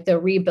into like the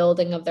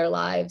rebuilding of their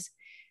lives,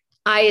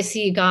 I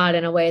see God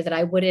in a way that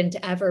I wouldn't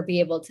ever be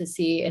able to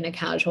see in a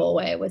casual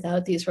way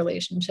without these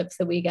relationships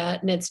that we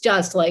get. And it's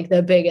just like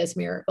the biggest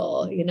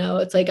miracle,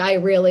 it's like, I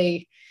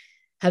really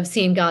have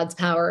seen God's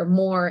power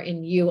more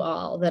in you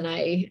all than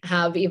I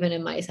have even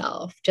in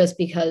myself, just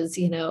because,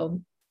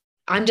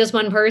 I'm just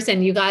one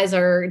person. You guys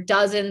are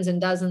dozens and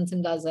dozens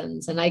and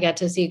dozens, and I get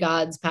to see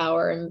God's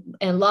power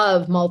and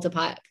love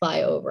multiply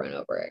over and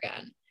over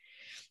again,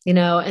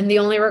 and the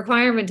only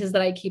requirement is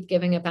that I keep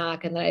giving it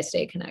back and that I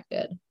stay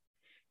connected.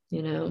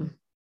 The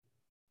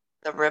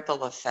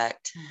ripple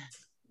effect.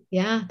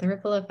 Yeah, the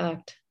ripple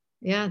effect.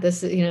 Yeah,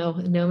 this is,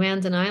 no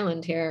man's an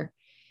island here.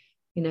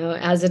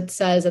 As it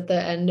says at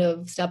the end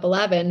of step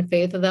 11,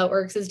 faith without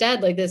works is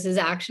dead. Like, this is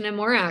action and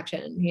more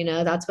action.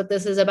 That's what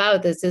this is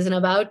about. This isn't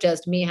about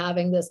just me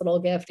having this little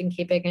gift and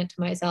keeping it to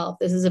myself.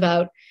 This is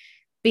about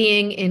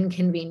being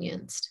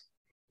inconvenienced.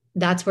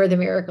 That's where the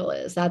miracle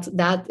is.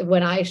 That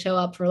when I show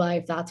up for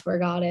life, that's where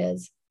God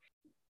is.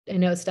 I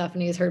know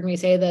Stephanie's heard me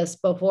say this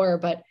before,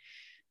 but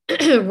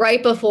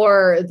right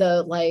before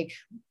the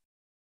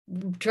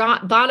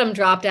bottom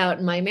dropped out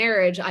in my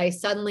marriage, I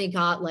suddenly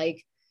got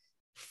like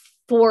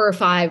 4 or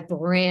 5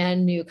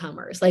 brand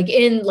newcomers, like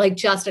in like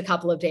just a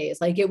couple of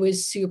days. Like, it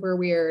was super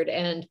weird.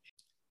 And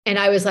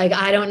I was like,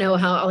 I don't know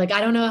how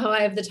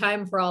I have the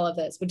time for all of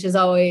this, which is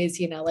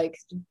always,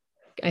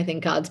 I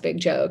think God's big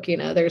joke,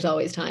 there's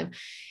always time.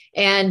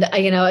 And,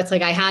 it's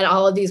like, I had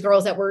all of these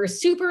girls that were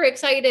super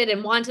excited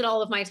and wanted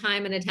all of my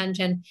time and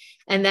attention.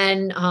 And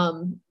then,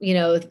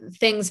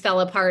 things fell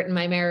apart in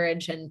my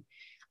marriage. And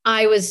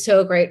I was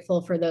so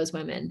grateful for those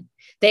women.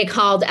 They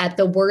called at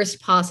the worst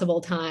possible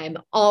time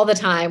all the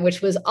time,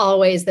 which was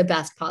always the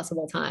best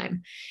possible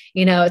time.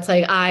 It's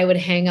like, I would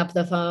hang up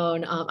the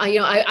phone.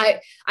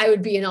 I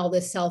would be in all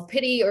this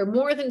self-pity, or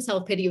more than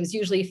self-pity, it was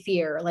usually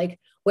fear. Like,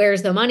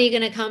 where's the money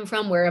going to come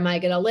from? Where am I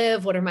going to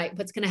live?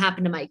 What's going to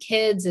happen to my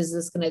kids? Is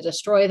this going to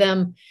destroy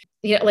them?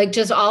 Like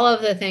just all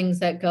of the things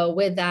that go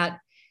with that.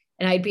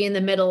 And I'd be in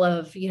the middle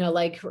of,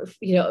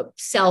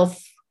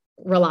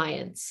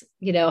 self-reliance,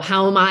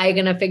 how am I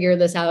going to figure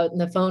this out?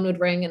 And the phone would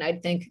ring and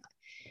I'd think,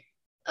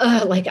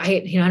 like I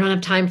don't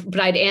have time, but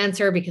I'd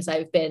answer because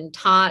I've been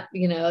taught,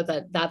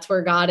 that that's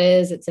where God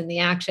is. It's in the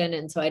action.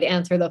 And so I'd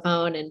answer the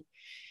phone and,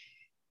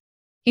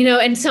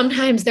 and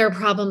sometimes their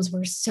problems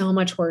were so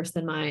much worse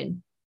than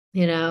mine,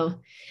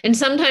 and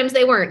sometimes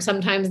they weren't.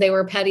 Sometimes they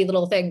were petty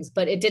little things,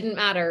 but it didn't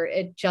matter.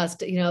 It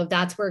just,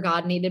 that's where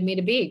God needed me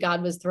to be.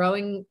 God was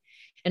throwing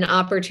an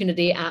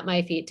opportunity at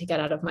my feet to get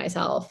out of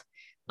myself.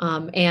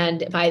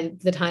 And by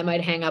the time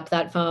I'd hang up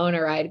that phone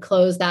or I'd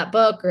close that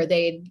book or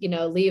they'd,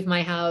 leave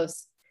my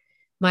house,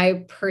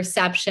 my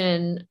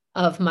perception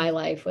of my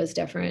life was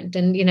different.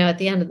 And, at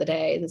the end of the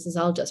day, this is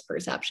all just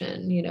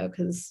perception,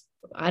 because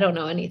I don't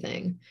know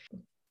anything.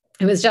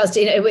 It was just,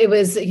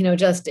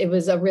 it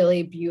was a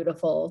really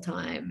beautiful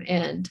time.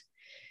 And,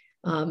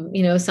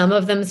 some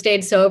of them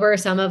stayed sober,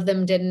 some of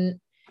them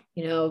didn't,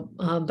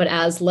 but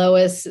as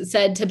Lois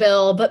said to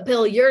Bill, but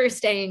Bill, you're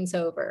staying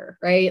sober,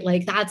 right?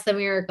 Like, that's the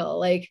miracle.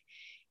 Like,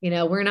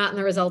 we're not in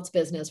the results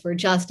business. We're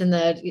just in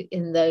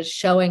the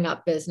showing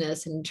up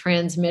business and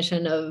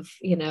transmission of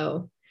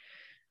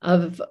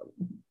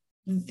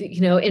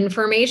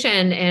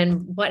information,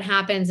 and what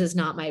happens is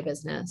not my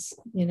business,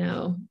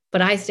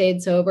 but I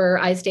stayed sober.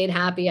 I stayed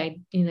happy.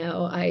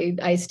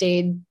 I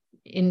stayed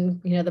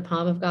in, the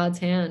palm of God's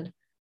hand.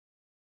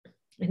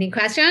 Any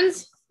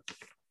questions?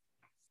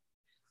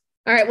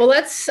 All right. Well,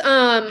 let's,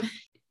 so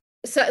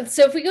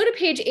if we go to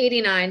page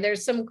 89,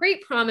 there's some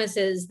great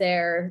promises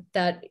there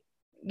that,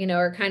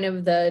 are kind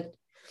of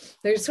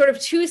there's sort of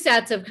two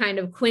sets of kind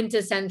of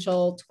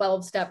quintessential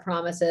 12-step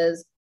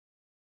promises.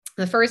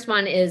 The first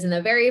one is in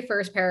the very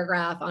first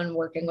paragraph on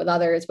working with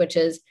others, which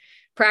is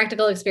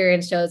practical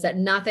experience shows that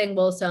nothing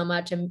will so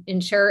much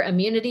ensure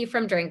immunity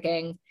from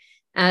drinking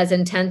as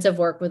intensive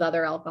work with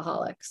other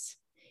alcoholics.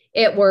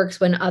 It works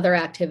when other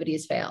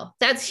activities fail.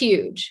 That's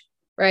huge,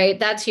 right?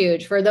 That's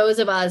huge for those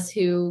of us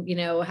who,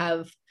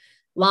 have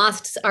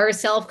lost our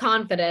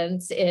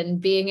self-confidence in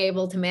being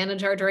able to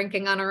manage our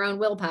drinking on our own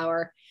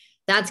willpower.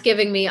 That's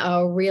giving me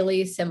a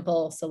really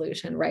simple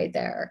solution right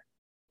there.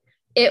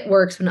 It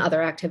works when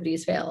other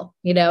activities fail.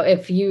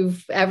 If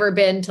you've ever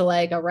been to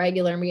like a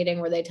regular meeting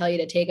where they tell you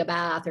to take a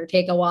bath or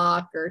take a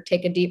walk or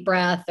take a deep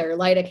breath or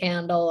light a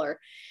candle or,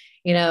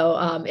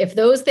 if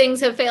those things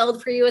have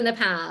failed for you in the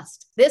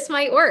past, this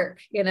might work.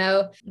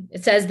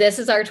 It says, this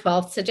is our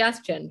 12th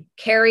suggestion.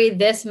 Carry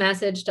this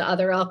message to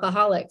other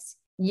alcoholics.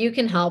 You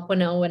can help when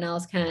no one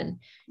else can.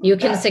 You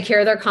can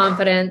secure their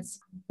confidence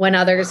when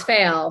others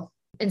fail.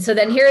 And so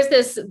then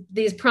here's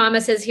these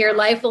promises here.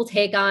 Life will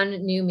take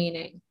on new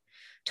meaning.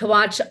 To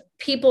watch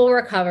people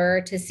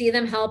recover, to see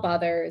them help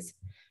others,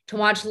 to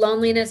watch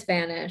loneliness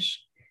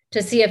vanish,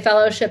 to see a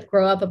fellowship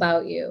grow up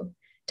about you,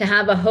 to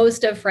have a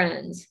host of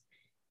friends.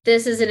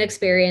 This is an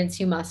experience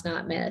you must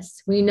not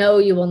miss. We know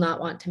you will not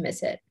want to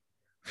miss it.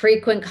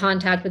 Frequent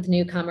contact with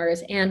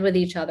newcomers and with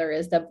each other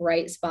is the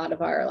bright spot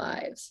of our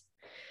lives.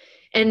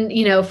 And,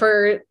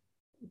 for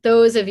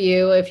those of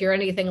you, if you're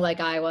anything like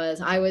I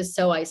was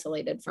so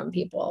isolated from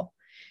people.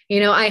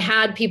 I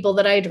had people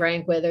that I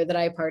drank with or that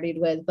I partied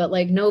with, but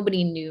like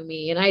nobody knew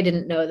me and I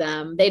didn't know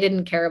them. They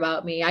didn't care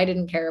about me. I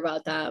didn't care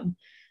about them.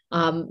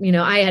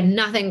 I had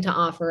nothing to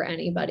offer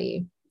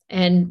anybody.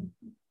 And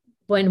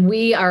when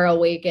we are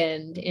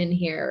awakened in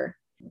here,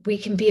 we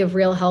can be of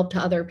real help to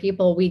other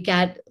people. We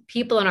get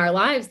people in our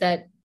lives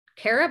that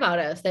care about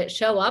us, that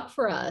show up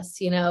for us.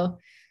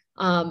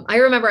 I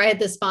remember I had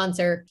this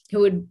sponsor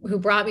who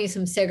brought me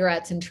some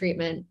cigarettes in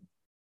treatment.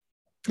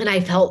 And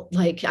I felt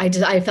like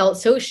I felt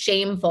so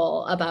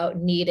shameful about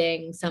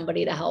needing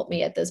somebody to help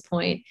me at this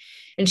point.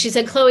 And she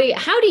said, Chloe,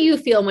 how do you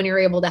feel when you're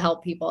able to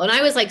help people? And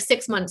I was like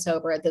 6 months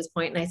sober at this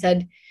point. And I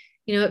said,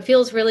 it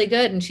feels really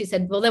good. And she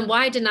said, well, then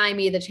why deny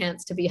me the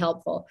chance to be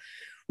helpful?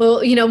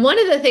 Well, one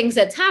of the things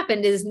that's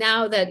happened is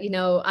now that,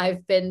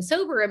 I've been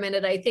sober a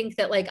minute, I think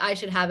that like I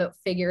should have it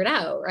figured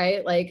out,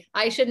 right? Like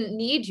I shouldn't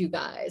need you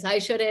guys. I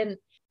shouldn't,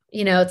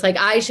 it's like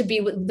I should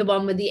be the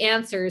one with the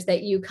answers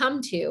that you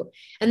come to.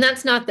 And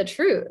that's not the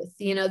truth.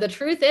 The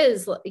truth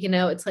is,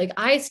 it's like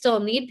I still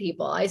need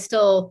people. I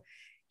still,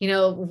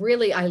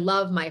 really, I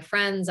love my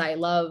friends. I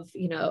love,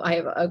 I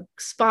have a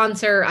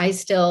sponsor. I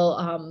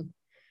still,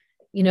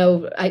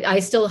 I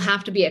still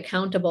have to be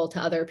accountable to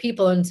other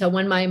people. And so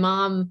when my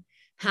mom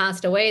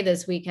passed away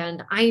this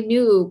weekend, I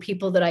knew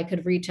people that I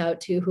could reach out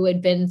to who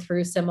had been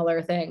through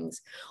similar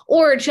things,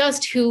 or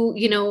just who,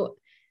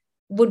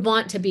 would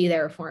want to be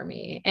there for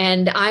me.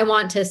 And I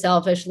want to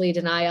selfishly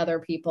deny other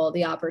people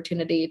the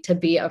opportunity to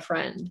be a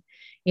friend,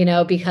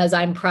 because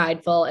I'm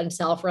prideful and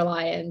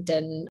self-reliant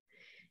and,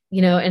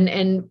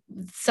 and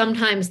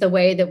sometimes the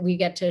way that we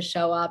get to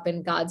show up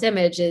in God's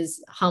image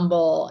is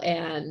humble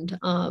and,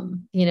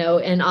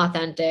 and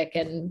authentic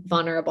and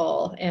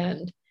vulnerable.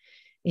 And,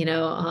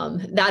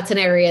 that's an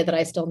area that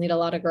I still need a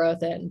lot of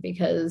growth in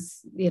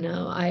because,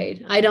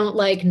 I don't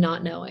like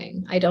not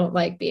knowing. I don't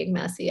like being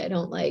messy. I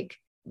don't like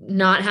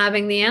not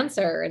having the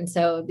answer. And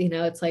so,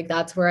 it's like,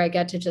 that's where I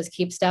get to just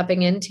keep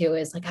stepping into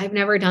is like, I've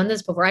never done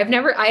this before. I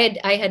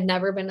had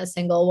never been a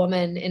single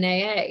woman in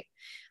AA.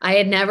 I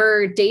had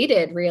never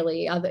dated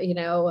really,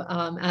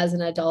 as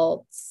an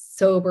adult.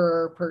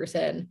 sober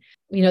person.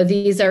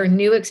 These are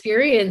new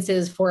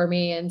experiences for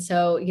me. And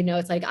so,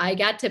 it's like I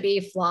get to be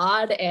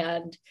flawed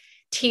and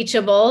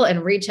teachable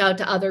and reach out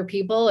to other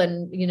people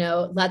and,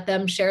 let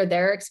them share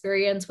their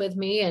experience with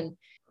me. And,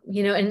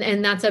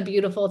 and that's a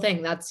beautiful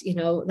thing.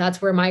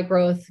 That's where my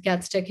growth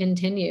gets to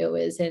continue,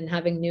 is in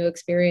having new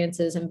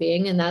experiences and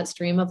being in that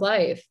stream of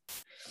life,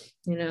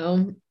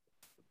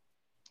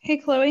 Hey,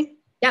 Chloe.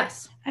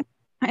 Yes.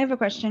 I have a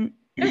question.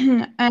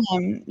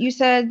 You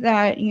said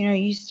that,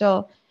 you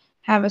still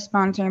have a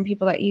sponsor and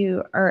people that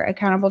you are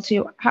accountable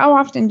to. How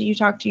often do you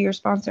talk to your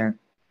sponsor?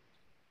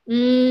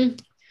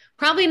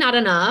 Probably not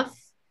enough.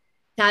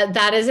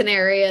 That is an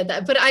area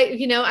but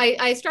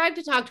I strive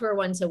to talk to her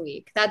once a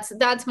week.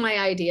 That's my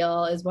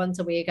ideal, is once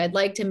a week. I'd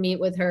like to meet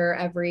with her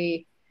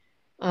every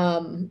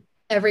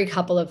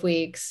couple of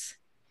weeks,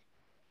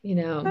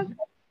 Okay.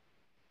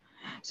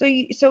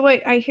 So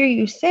what I hear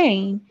you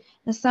saying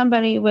is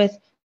somebody with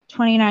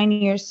 29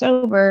 years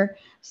sober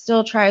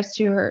still tries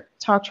to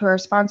talk to her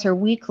sponsor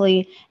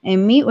weekly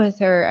and meet with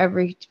her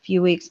every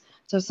few weeks.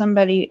 So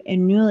somebody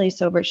newly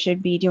sober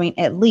should be doing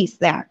at least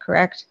that,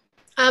 correct?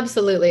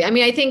 Absolutely. I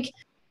mean, I think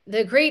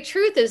the great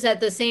truth is that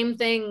the same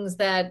things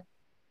that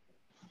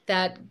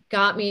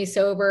got me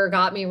sober,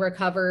 got me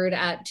recovered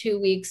at 2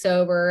 weeks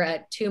sober,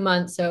 at 2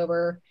 months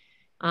sober,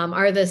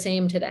 are the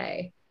same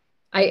today.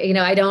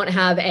 I don't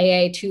have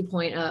AA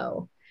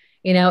 2.0.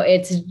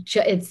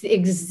 It's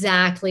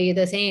exactly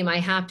the same. I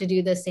have to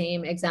do the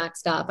same exact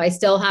stuff. I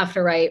still have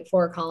to write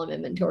 4-column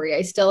inventory.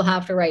 I still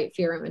have to write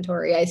fear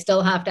inventory. I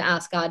still have to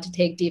ask God to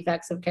take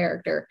defects of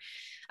character.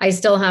 I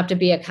still have to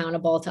be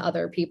accountable to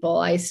other people.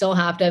 I still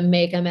have to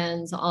make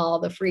amends all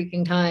the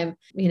freaking time,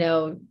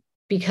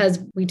 because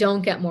we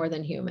don't get more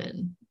than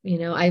human.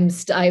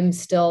 I'm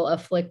still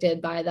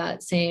afflicted by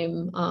that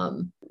same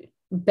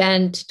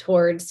bent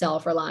towards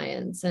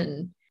self-reliance.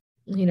 And,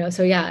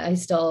 so yeah, I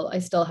still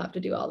have to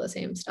do all the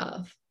same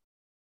stuff.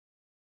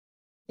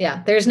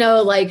 Yeah. There's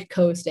no like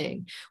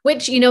coasting,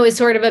 which, is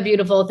sort of a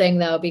beautiful thing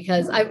though,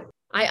 because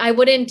I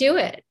wouldn't do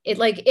it.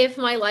 If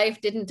my life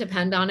didn't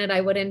depend on it,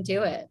 I wouldn't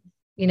do it.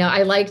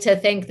 I like to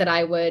think that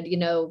I would,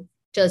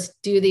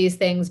 just do these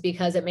things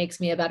because it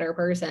makes me a better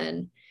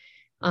person.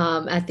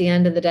 At the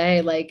end of the day,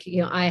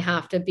 I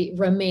have to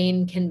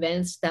remain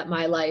convinced that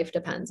my life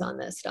depends on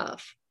this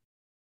stuff,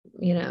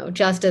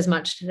 just as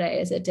much today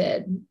as it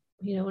did,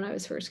 when I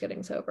was first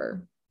getting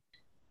sober.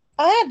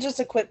 I had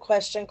just a quick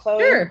question, Chloe.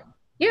 Sure.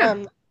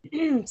 Yeah.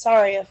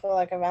 Sorry, I feel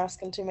like I'm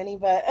asking too many,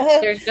 but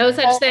there's no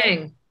such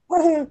thing.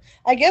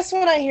 I guess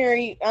when I hear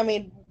you,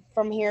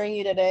 from hearing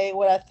you today,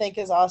 what I think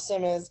is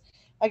awesome is,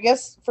 I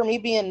guess for me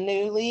being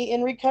newly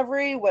in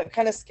recovery, what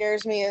kind of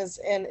scares me is,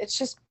 and it's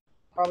just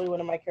probably one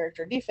of my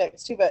character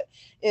defects too, but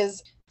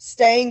is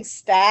staying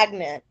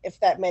stagnant, if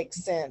that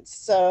makes sense.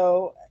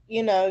 So,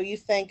 you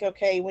think,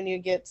 okay, when you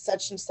get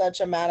such and such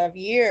amount of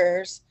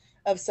years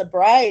of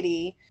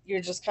sobriety,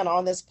 you're just kind of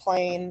on this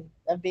plane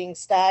of being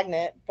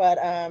stagnant. But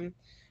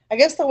I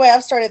guess the way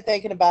I've started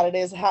thinking about it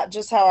is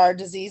how our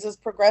disease is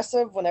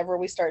progressive. Whenever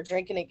we start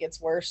drinking, it gets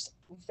worse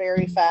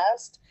very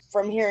fast.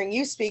 From hearing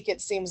you speak,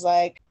 it seems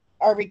like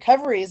our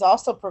recovery is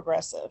also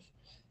progressive.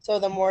 So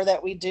the more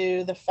that we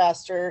do, the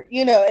faster,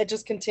 it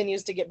just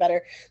continues to get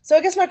better. So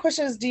I guess my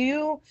question is, do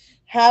you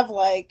have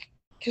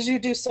because you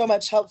do so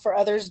much help for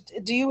others,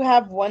 do you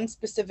have one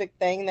specific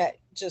thing that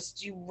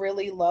just you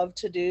really love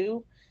to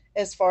do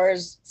as far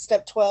as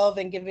step 12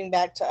 and giving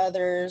back to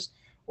others,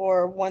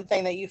 or one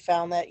thing that you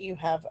found that you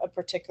have a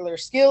particular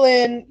skill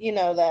in,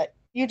 that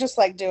you just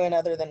like doing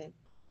other than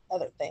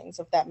other things,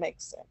 if that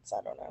makes sense?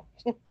 I don't know.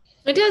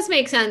 It does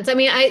make sense. I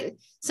mean,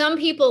 some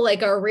people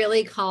are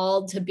really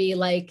called to be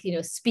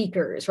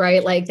speakers,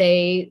 right?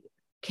 They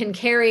can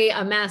carry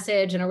a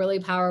message in a really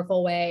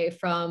powerful way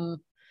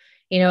from,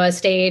 a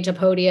stage, a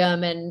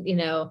podium. And,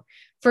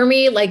 for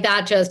me,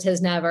 that just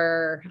has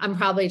never, I'm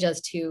probably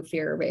just too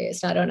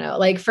fear-based. I don't know.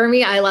 For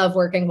me, I love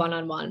working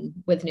one-on-one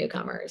with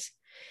newcomers,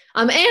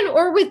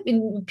 or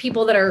with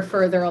people that are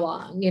further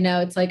along,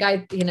 it's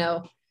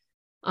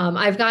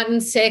I've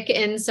gotten sick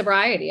in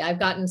sobriety. I've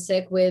gotten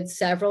sick with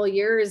several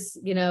years,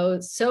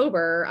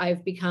 sober.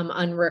 I've become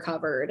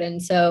unrecovered.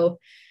 And so,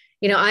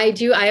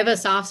 I have a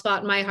soft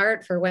spot in my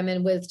heart for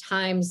women with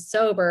time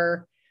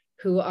sober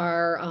who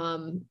are,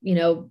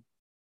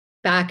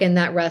 back in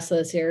that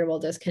restless, irritable,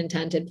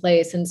 discontented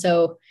place. And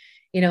so,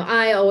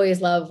 I always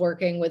love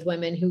working with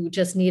women who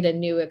just need a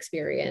new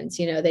experience.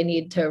 They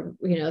need to,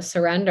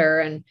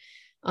 surrender. And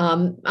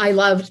I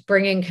loved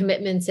bringing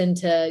commitments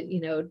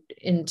into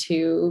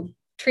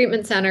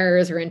treatment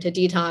centers or into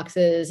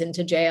detoxes,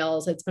 into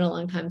jails. It's been a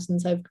long time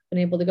since I've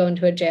been able to go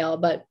into a jail,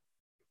 but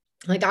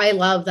I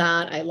love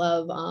that. I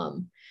love,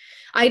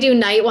 I do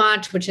Night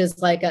Watch, which is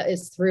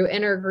is through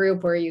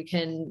Intergroup, where you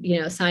can,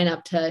 sign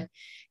up to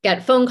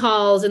get phone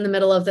calls in the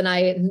middle of the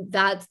night. And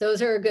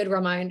those are good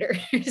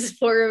reminders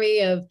for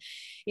me of,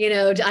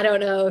 I don't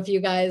know if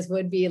you guys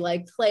would be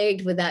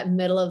plagued with that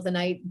middle of the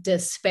night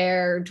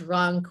despair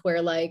drunk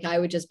where I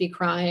would just be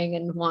crying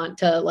and want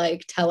to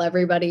tell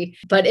everybody,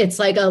 but it's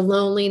a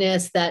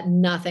loneliness that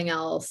nothing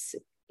else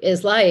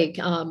is like,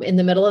 in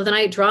the middle of the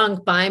night,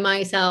 drunk by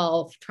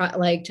myself,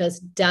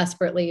 just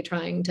desperately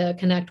trying to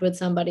connect with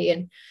somebody.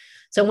 And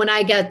so when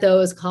I get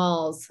those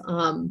calls,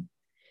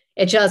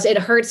 it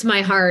hurts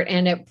my heart,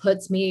 and it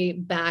puts me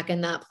back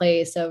in that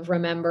place of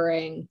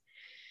remembering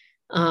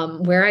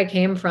where I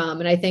came from.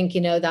 And I think,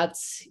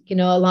 that's, a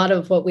lot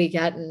of what we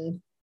get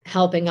in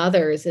helping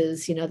others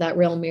is, that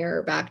real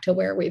mirror back to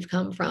where we've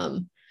come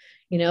from,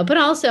 but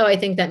also I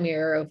think that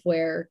mirror of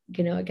where,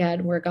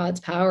 again, where God's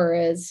power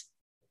is.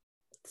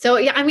 So,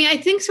 yeah, I mean, I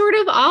think sort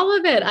of all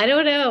of it. I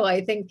don't know.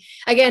 I think,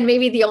 again,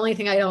 maybe the only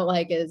thing I don't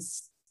like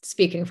is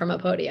speaking from a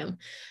podium.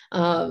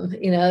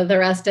 The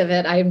rest of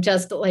it, I'm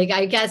just like,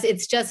 I guess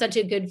it's just such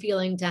a good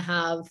feeling to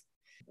have,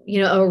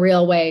 a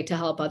real way to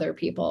help other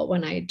people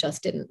when I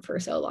just didn't for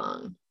so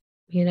long,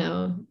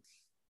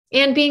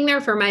 and being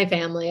there for my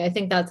family. I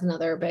think that's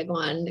another big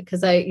one,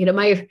 because I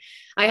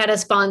had a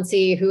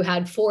sponsee who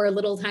had 4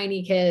 little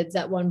tiny kids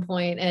at one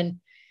point,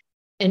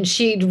 and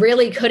she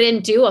really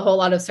couldn't do a whole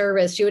lot of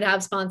service. She would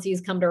have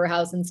sponsees come to her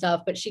house and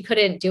stuff, but she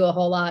couldn't do a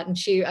whole lot. And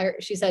she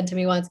said to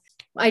me once,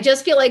 I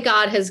just feel like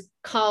God has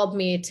called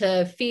me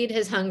to feed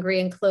his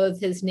hungry and clothe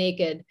his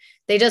naked.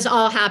 They just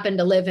all happen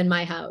to live in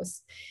my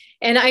house.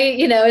 And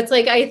it's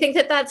like, I think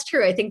that that's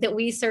true. I think that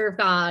we serve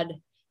God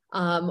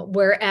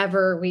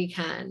wherever we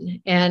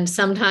can. And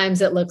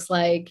sometimes it looks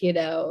like,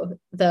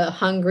 the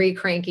hungry,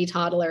 cranky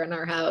toddler in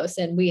our house.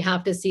 And we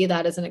have to see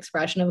that as an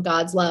expression of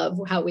God's love,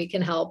 how we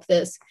can help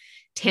this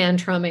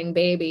tantruming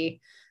baby,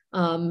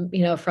 from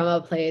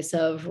a place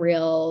of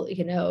real,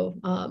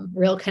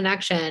 real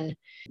connection.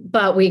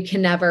 But we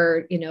can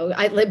never,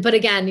 but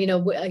again,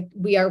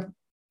 we are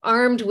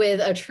armed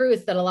with a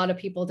truth that a lot of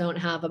people don't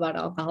have about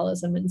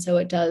alcoholism. And so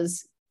it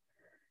does,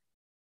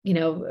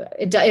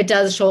 it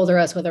does shoulder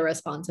us with a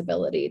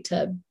responsibility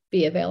to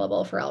be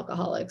available for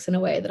alcoholics in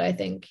a way that I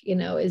think,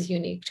 is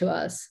unique to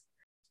us.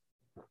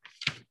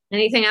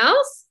 Anything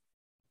else?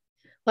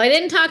 Well, I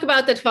didn't talk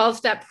about the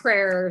 12-step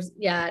prayers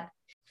yet.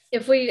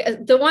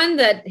 The one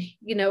that,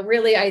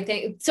 really, I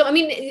think, so, I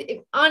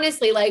mean,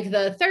 honestly, like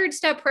the 3rd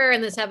step prayer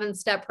and the 7th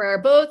step prayer,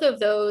 both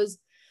of those,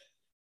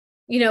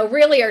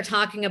 really are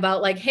talking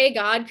about like, hey,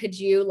 God, could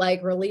you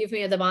like relieve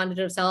me of the bondage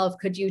of self?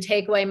 Could you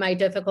take away my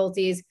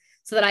difficulties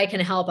so that I can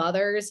help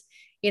others?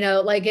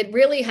 Like it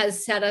really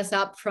has set us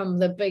up from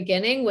the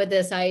beginning with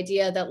this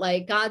idea that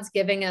like God's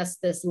giving us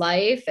this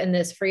life and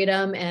this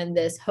freedom and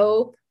this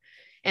hope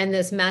and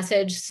this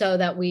message so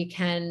that we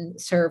can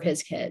serve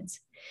his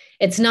kids.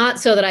 It's not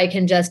so that I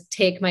can just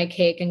take my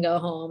cake and go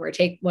home, or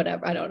take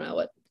whatever, I don't know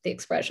what the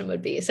expression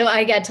would be. So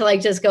I get to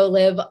like just go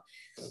live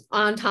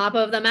on top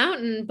of the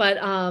mountain. But,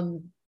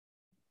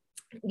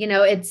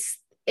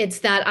 it's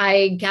that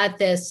I get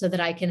this so that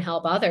I can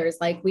help others.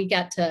 Like we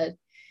get to,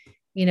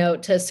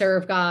 to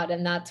serve God.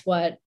 And that's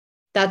what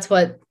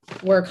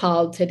we're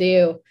called to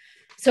do.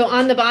 So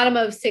on the bottom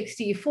of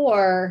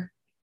 64,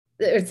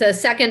 it's the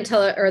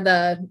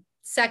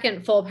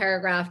second full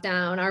paragraph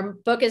down. Our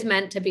book is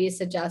meant to be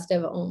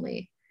suggestive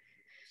only.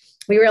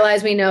 We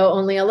realize we know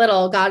only a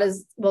little. God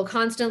will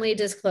constantly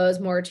disclose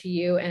more to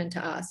you and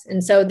to us.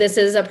 And so this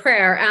is a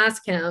prayer.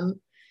 Ask him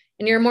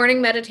in your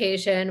morning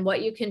meditation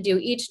what you can do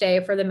each day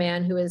for the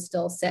man who is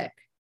still sick.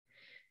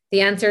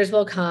 The answers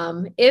will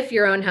come if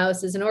your own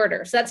house is in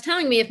order. So that's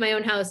telling me if my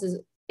own house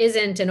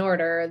isn't in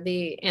order,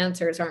 the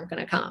answers aren't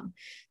going to come.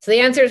 So the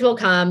answers will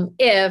come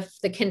if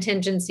the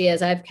contingency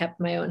is I've kept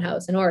my own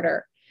house in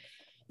order.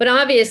 But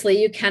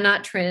obviously you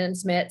cannot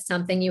transmit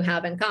something you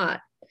haven't got.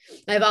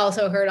 I've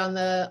also heard on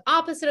the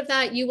opposite of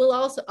that, you will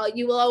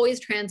always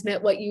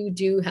transmit what you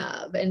do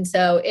have. And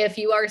so if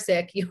you are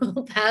sick, you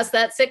will pass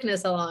that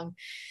sickness along.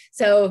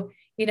 So,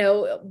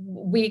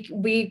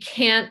 we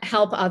can't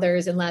help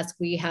others unless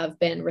we have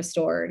been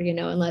restored,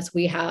 unless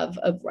we have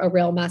a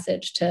real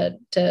message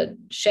to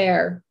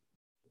share.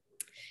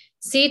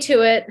 See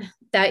to it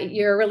that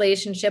your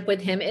relationship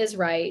with him is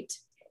right.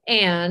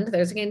 And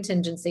there's a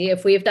contingency.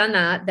 If we've done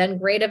that, then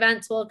great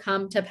events will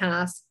come to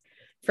pass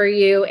for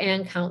you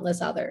and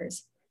countless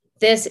others.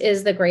 This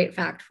is the great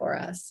fact for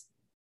us.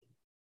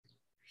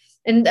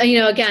 And,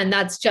 again,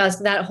 that's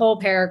just, that whole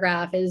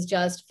paragraph is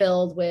just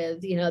filled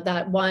with,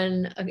 that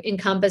one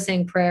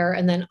encompassing prayer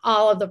and then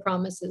all of the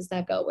promises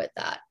that go with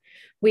that.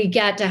 We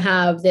get to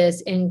have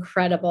this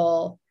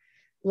incredible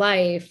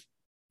life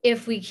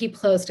if we keep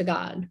close to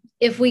God,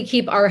 if we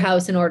keep our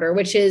house in order,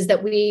 which is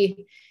that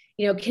we,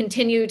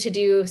 continue to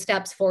do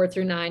steps 4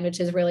 through 9, which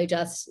is really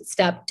just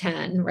step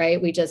 10,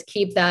 right? We just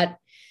keep that,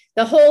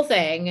 the whole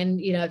thing. And,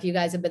 if you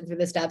guys have been through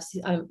the steps,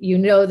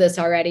 this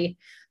already.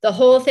 The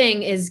whole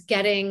thing is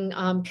getting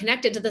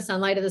connected to the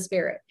sunlight of the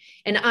Spirit.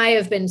 And I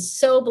have been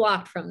so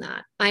blocked from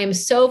that. I am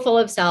so full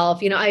of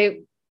self. I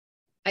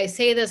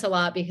say this a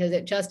lot because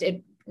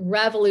it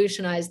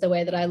revolutionized the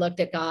way that I looked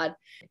at God.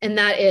 And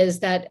that is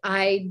that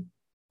I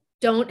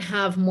don't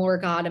have more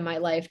God in my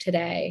life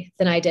today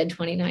than I did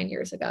 29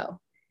 years ago.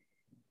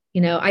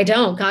 I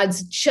don't.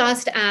 God's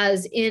just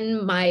as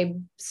in my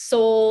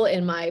soul,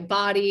 in my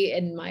body,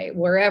 in my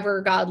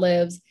wherever God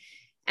lives,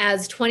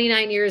 as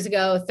 29 years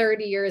ago,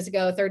 30 years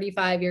ago,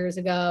 35 years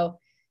ago.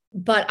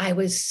 But I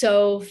was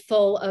so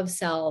full of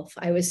self.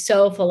 I was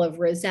so full of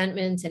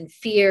resentments and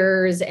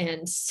fears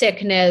and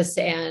sickness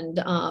and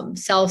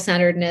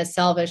self-centeredness,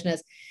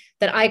 selfishness,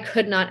 that I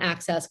could not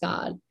access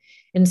God.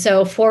 And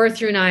so 4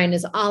 through 9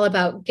 is all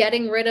about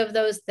getting rid of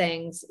those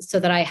things so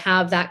that I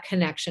have that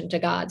connection to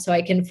God, so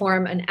I can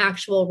form an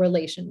actual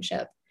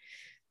relationship.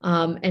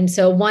 And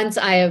so once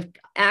I have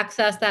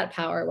accessed that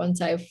power,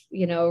 once I've,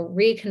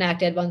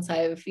 reconnected, once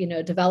I've,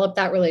 developed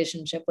that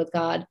relationship with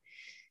God,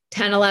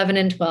 10, 11,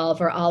 and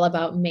 12 are all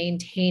about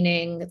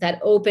maintaining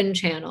that open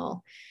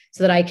channel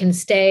so that I can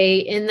stay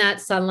in that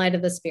sunlight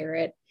of the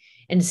Spirit.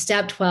 And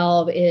step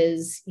 12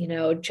 is,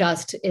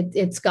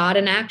 it's God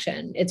in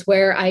action. It's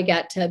where I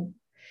get to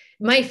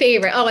my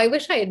favorite. Oh, I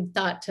wish I had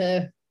thought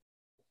to,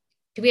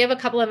 do we have a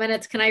couple of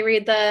minutes? Can I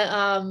read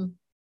the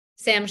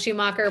Sam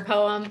Schumacher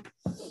poem?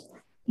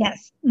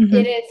 Yes.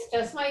 It is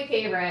just my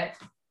favorite.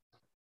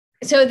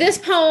 So this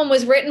poem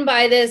was written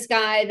by this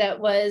guy that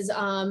was,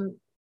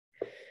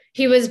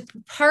 he was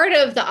part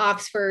of the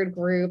Oxford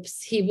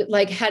groups. He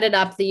headed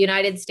up the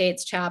United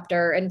States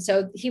chapter. And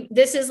so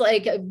this is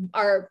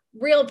our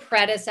real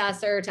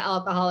predecessor to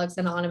Alcoholics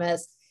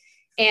Anonymous.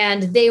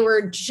 And they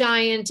were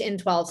giant in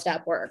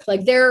 12-step work.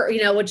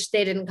 Which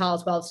they didn't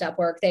call 12-step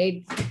work.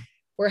 They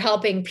were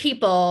helping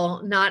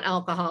people, not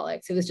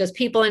alcoholics. It was just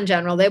people in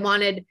general. They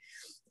wanted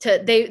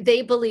to,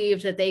 they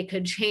believed that they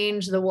could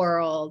change the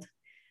world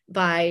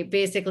by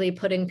basically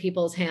putting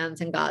people's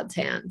hands in God's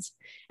hands.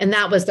 And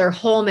that was their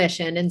whole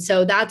mission. And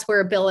so that's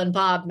where Bill and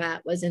Bob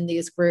met, was in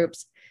these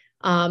groups.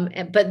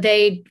 But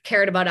they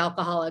cared about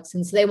alcoholics.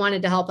 And so they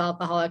wanted to help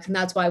alcoholics. And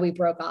that's why we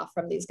broke off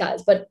from these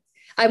guys. But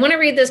I want to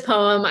read this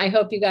poem. I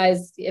hope you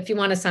guys, if you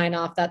want to sign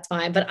off, that's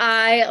fine. But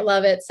I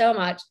love it so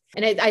much.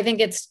 And I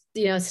think it's,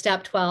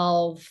 step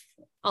 12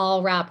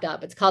 all wrapped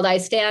up. It's called I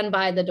Stand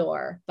by the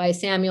Door by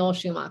Samuel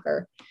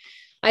Schumacher.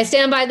 I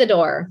stand by the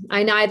door.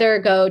 I neither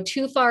go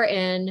too far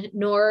in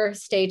nor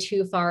stay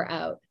too far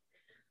out.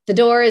 The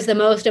door is the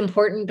most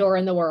important door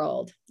in the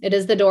world. It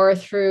is the door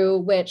through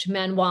which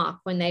men walk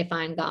when they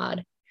find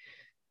God.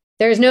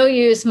 There's no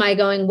use my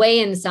going way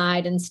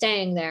inside and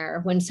staying there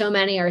when so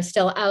many are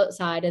still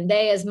outside, and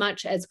they as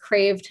much as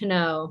crave to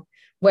know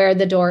where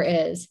the door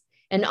is.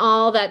 And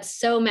all that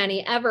so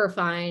many ever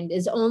find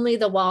is only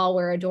the wall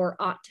where a door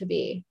ought to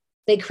be.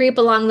 They creep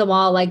along the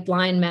wall like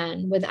blind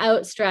men with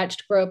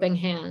outstretched, groping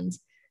hands,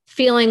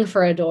 feeling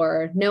for a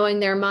door, knowing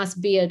there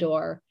must be a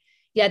door,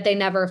 yet they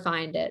never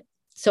find it.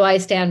 So I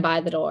stand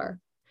by the door.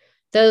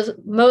 The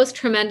most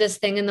tremendous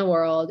thing in the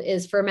world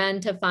is for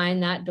men to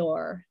find that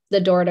door,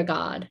 the door to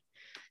God.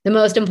 The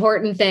most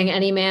important thing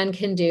any man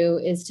can do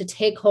is to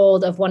take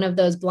hold of one of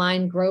those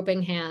blind,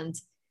 groping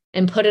hands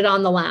and put it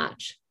on the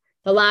latch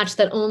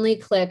that only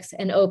clicks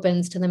and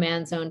opens to the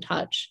man's own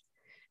touch.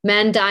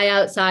 Men die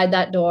outside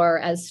that door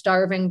as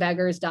starving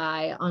beggars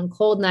die on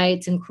cold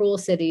nights in cruel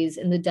cities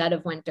in the dead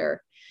of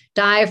winter,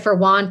 die for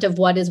want of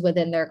what is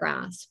within their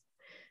grasp.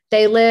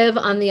 They live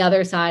on the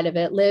other side of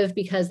it, live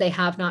because they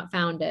have not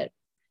found it.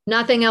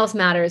 Nothing else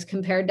matters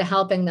compared to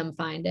helping them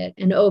find it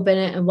and open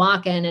it and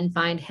walk in and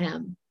find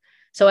him.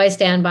 So I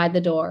stand by the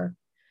door.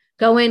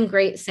 Go in,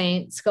 great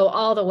saints, go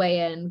all the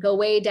way in, go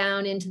way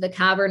down into the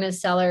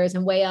cavernous cellars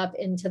and way up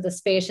into the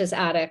spacious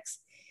attics.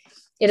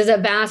 It is a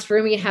vast,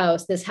 roomy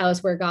house, this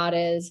house where God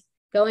is.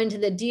 Go into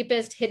the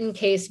deepest hidden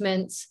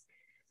casements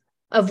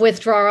of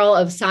withdrawal,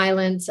 of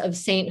silence, of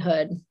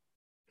sainthood.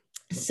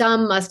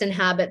 Some must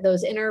inhabit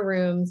those inner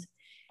rooms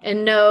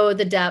and know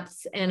the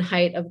depths and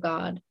height of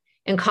God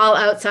and call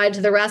outside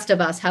to the rest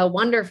of us how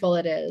wonderful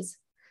it is.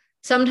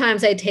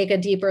 Sometimes I take a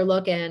deeper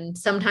look in,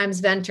 sometimes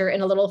venture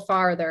in a little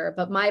farther,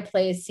 but my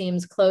place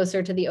seems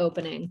closer to the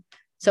opening,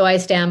 so I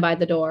stand by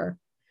the door.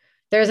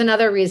 There's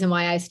another reason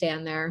why I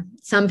stand there.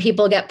 Some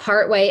people get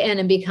partway in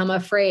and become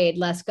afraid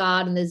lest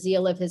God and the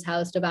zeal of his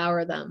house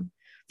devour them.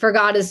 For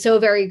God is so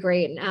very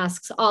great and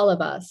asks all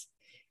of us.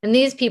 And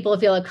these people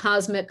feel a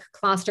cosmic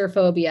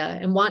claustrophobia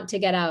and want to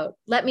get out.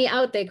 Let me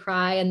out, they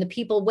cry, and the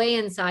people way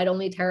inside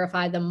only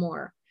terrify them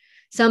more.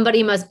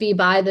 Somebody must be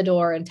by the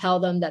door and tell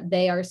them that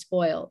they are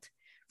spoiled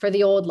for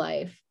the old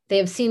life. They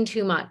have seen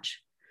too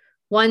much.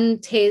 Once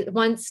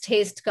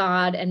taste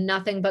God, and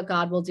nothing but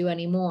God will do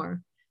any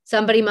more.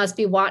 Somebody must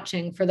be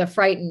watching for the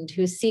frightened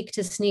who seek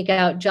to sneak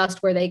out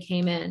just where they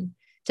came in,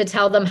 to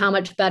tell them how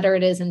much better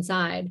it is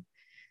inside.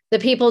 The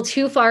people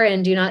too far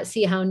in do not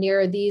see how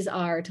near these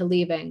are to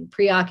leaving,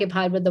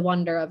 preoccupied with the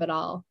wonder of it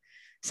all.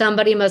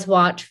 Somebody must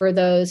watch for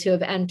those who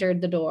have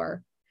entered the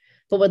door,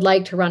 but would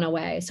like to run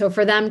away. So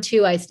for them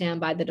too, I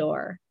stand by the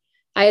door.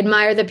 I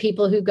admire the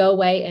people who go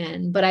way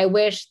in, but I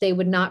wish they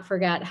would not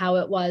forget how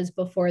it was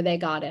before they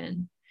got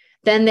in.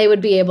 Then they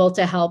would be able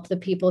to help the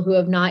people who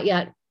have not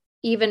yet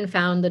even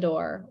found the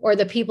door, or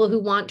the people who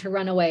want to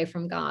run away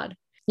from God.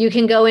 You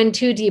can go in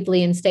too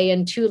deeply and stay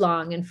in too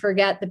long and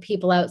forget the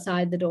people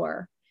outside the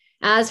door.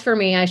 As for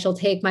me, I shall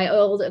take my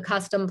old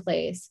accustomed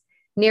place,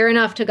 near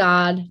enough to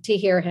God to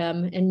hear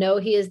him and know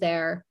he is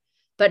there,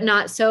 but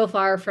not so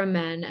far from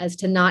men as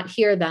to not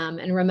hear them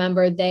and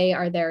remember they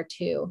are there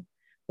too.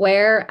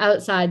 Where?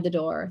 Outside the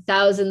door.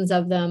 Thousands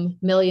of them,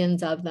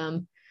 millions of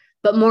them.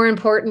 But more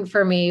important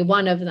for me,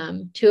 one of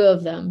them, 2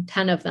 of them,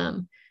 10 of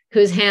them,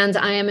 whose hands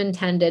I am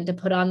intended to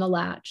put on the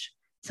latch.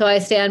 So I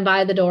stand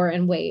by the door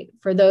and wait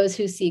for those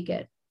who seek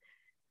it.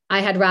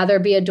 I had rather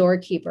be a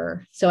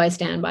doorkeeper, so I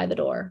stand by the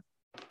door.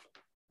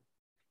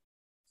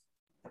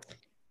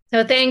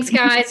 So thanks,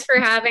 guys, for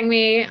having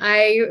me.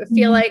 I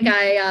feel like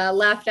I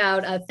left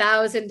out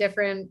 1,000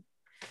 different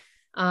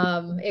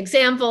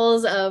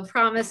examples of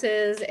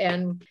promises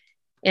and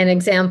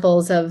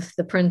examples of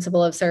the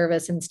principle of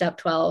service in step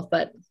 12,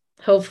 but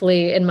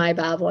hopefully in my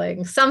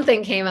babbling,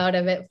 something came out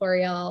of it for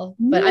y'all.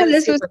 But I'm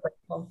super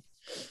grateful.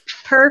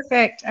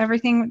 Perfect.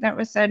 Everything that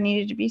was said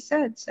needed to be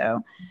said.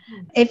 So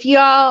if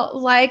y'all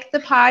like the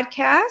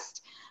podcast,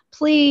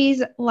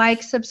 please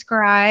like,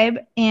 subscribe,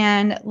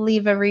 and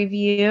leave a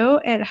review.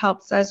 It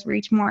helps us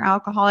reach more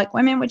alcoholic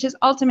women, which is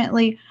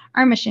ultimately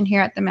our mission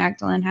here at the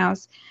Magdalen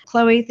House.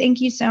 Chloe, thank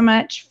you so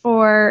much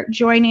for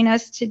joining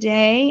us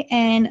today.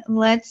 And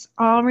let's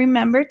all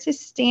remember to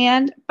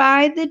stand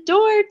by the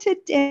door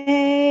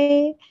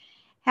today.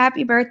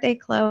 Happy birthday,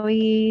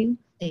 Chloe.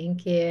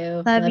 Thank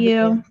you. Love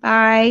you.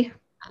 Bye.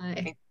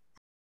 Bye.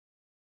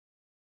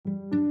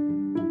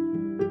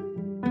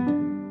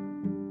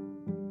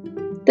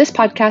 This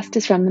podcast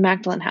is from the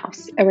Magdalen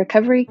House, a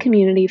recovery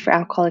community for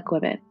alcoholic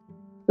women.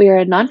 We are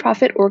a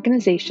nonprofit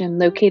organization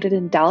located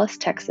in Dallas,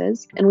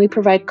 Texas, and we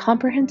provide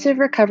comprehensive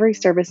recovery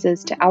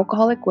services to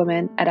alcoholic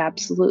women at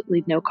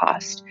absolutely no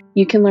cost.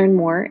 You can learn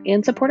more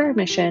and support our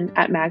mission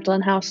at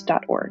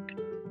magdalenhouse.org.